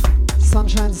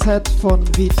Sunshine Set von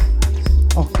Beat.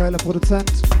 Auch ein geiler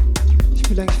Produzent. Ich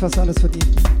spiele eigentlich fast alles von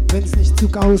ihm. Wenn es nicht zu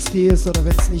gausty ist oder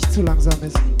wenn es nicht zu langsam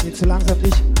ist. Nee, zu langsam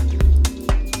nicht.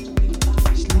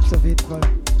 Ich lieb's auf jeden Fall.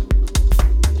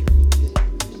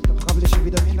 Da brabbel ich schon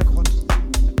wieder im Hintergrund.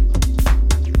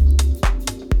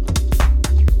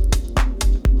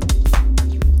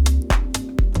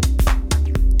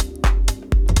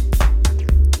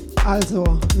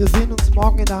 Also, wir sehen uns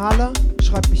morgen in der Halle.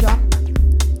 Schreibt mich an.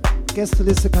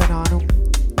 Gästeliste, keine Ahnung.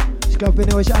 Ich glaube, wenn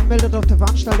ihr euch anmeldet auf der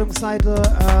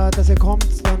Veranstaltungsseite, dass ihr kommt,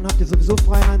 dann habt ihr sowieso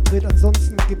freien Eintritt.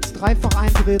 Ansonsten gibt es dreifach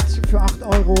Eintritt für 8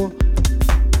 Euro.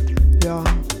 Ja,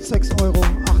 6 Euro,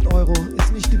 8 Euro.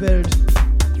 Ist nicht die Welt.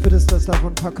 Für das, dass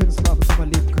davon ein paar Künstler ab und zu mal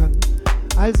leben können.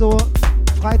 Also,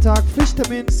 Freitag,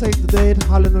 Pflichttermin, save the date,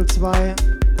 Halle 02.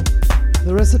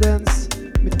 The Residence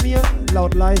mit mir,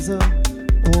 laut leise.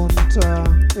 Und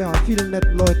ja, vielen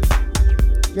netten Leuten.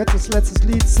 Jetzt das letzte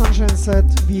Lied, Sunshine Set,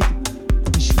 wie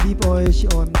ich liebe euch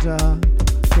und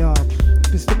ja,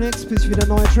 bis demnächst, bis ich wieder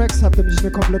neue Tracks habe, damit ich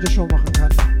eine komplette Show machen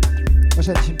kann.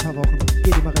 Wahrscheinlich in ein paar Wochen,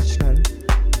 geht immer recht schnell.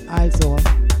 Also,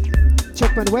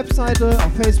 checkt meine Webseite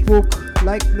auf Facebook,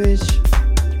 liked mich,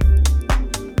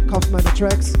 kauft meine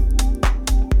Tracks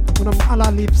und am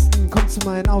allerliebsten kommt zu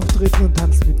meinen Auftritten und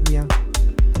tanzt mit mir.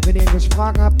 Wenn ihr irgendwelche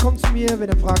Fragen habt, kommt zu mir. Wenn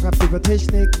ihr Fragen habt über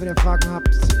Technik, wenn ihr Fragen habt,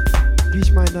 wie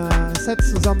ich meine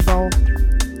Sets zusammenbaue,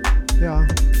 ja,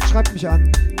 schreibt mich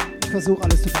an. Ich versuche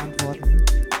alles zu beantworten.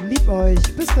 Lieb euch.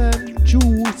 Bis dann.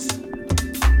 Tschüss.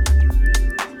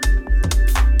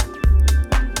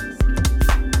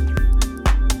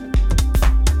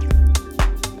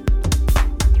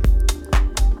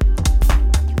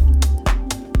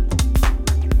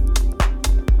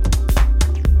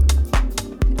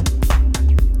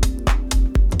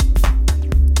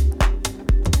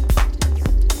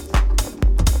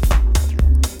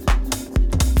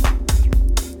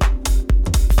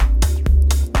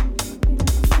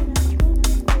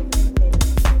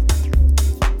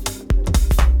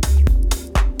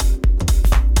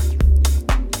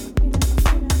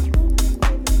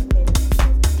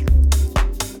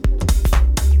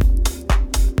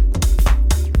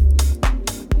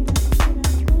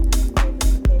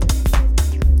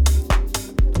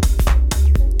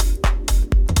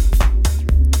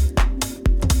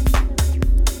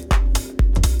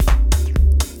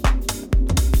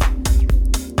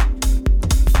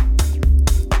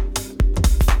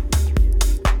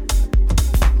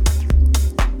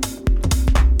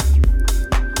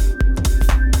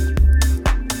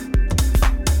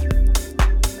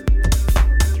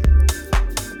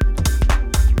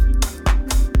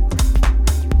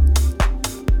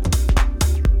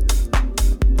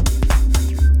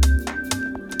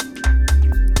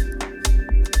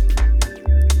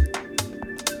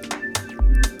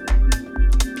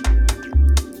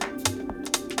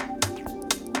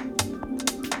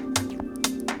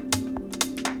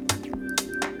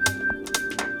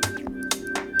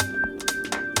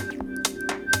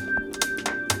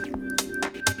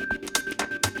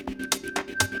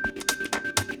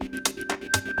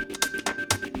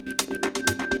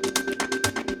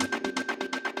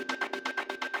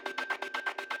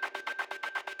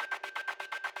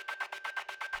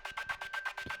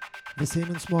 Wir sehen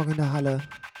uns morgen in der Halle.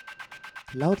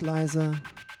 Laut leise,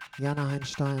 Yana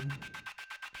Heinstein.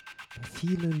 Und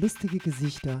viele lustige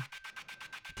Gesichter,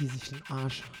 die sich den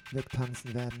Arsch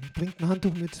wegtanzen werden. Bringt ein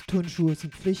Handtuch mit, Turnschuhe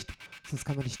sind Pflicht, sonst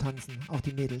kann man nicht tanzen. Auch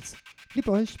die Mädels. Lieb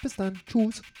euch, bis dann.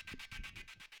 Tschüss.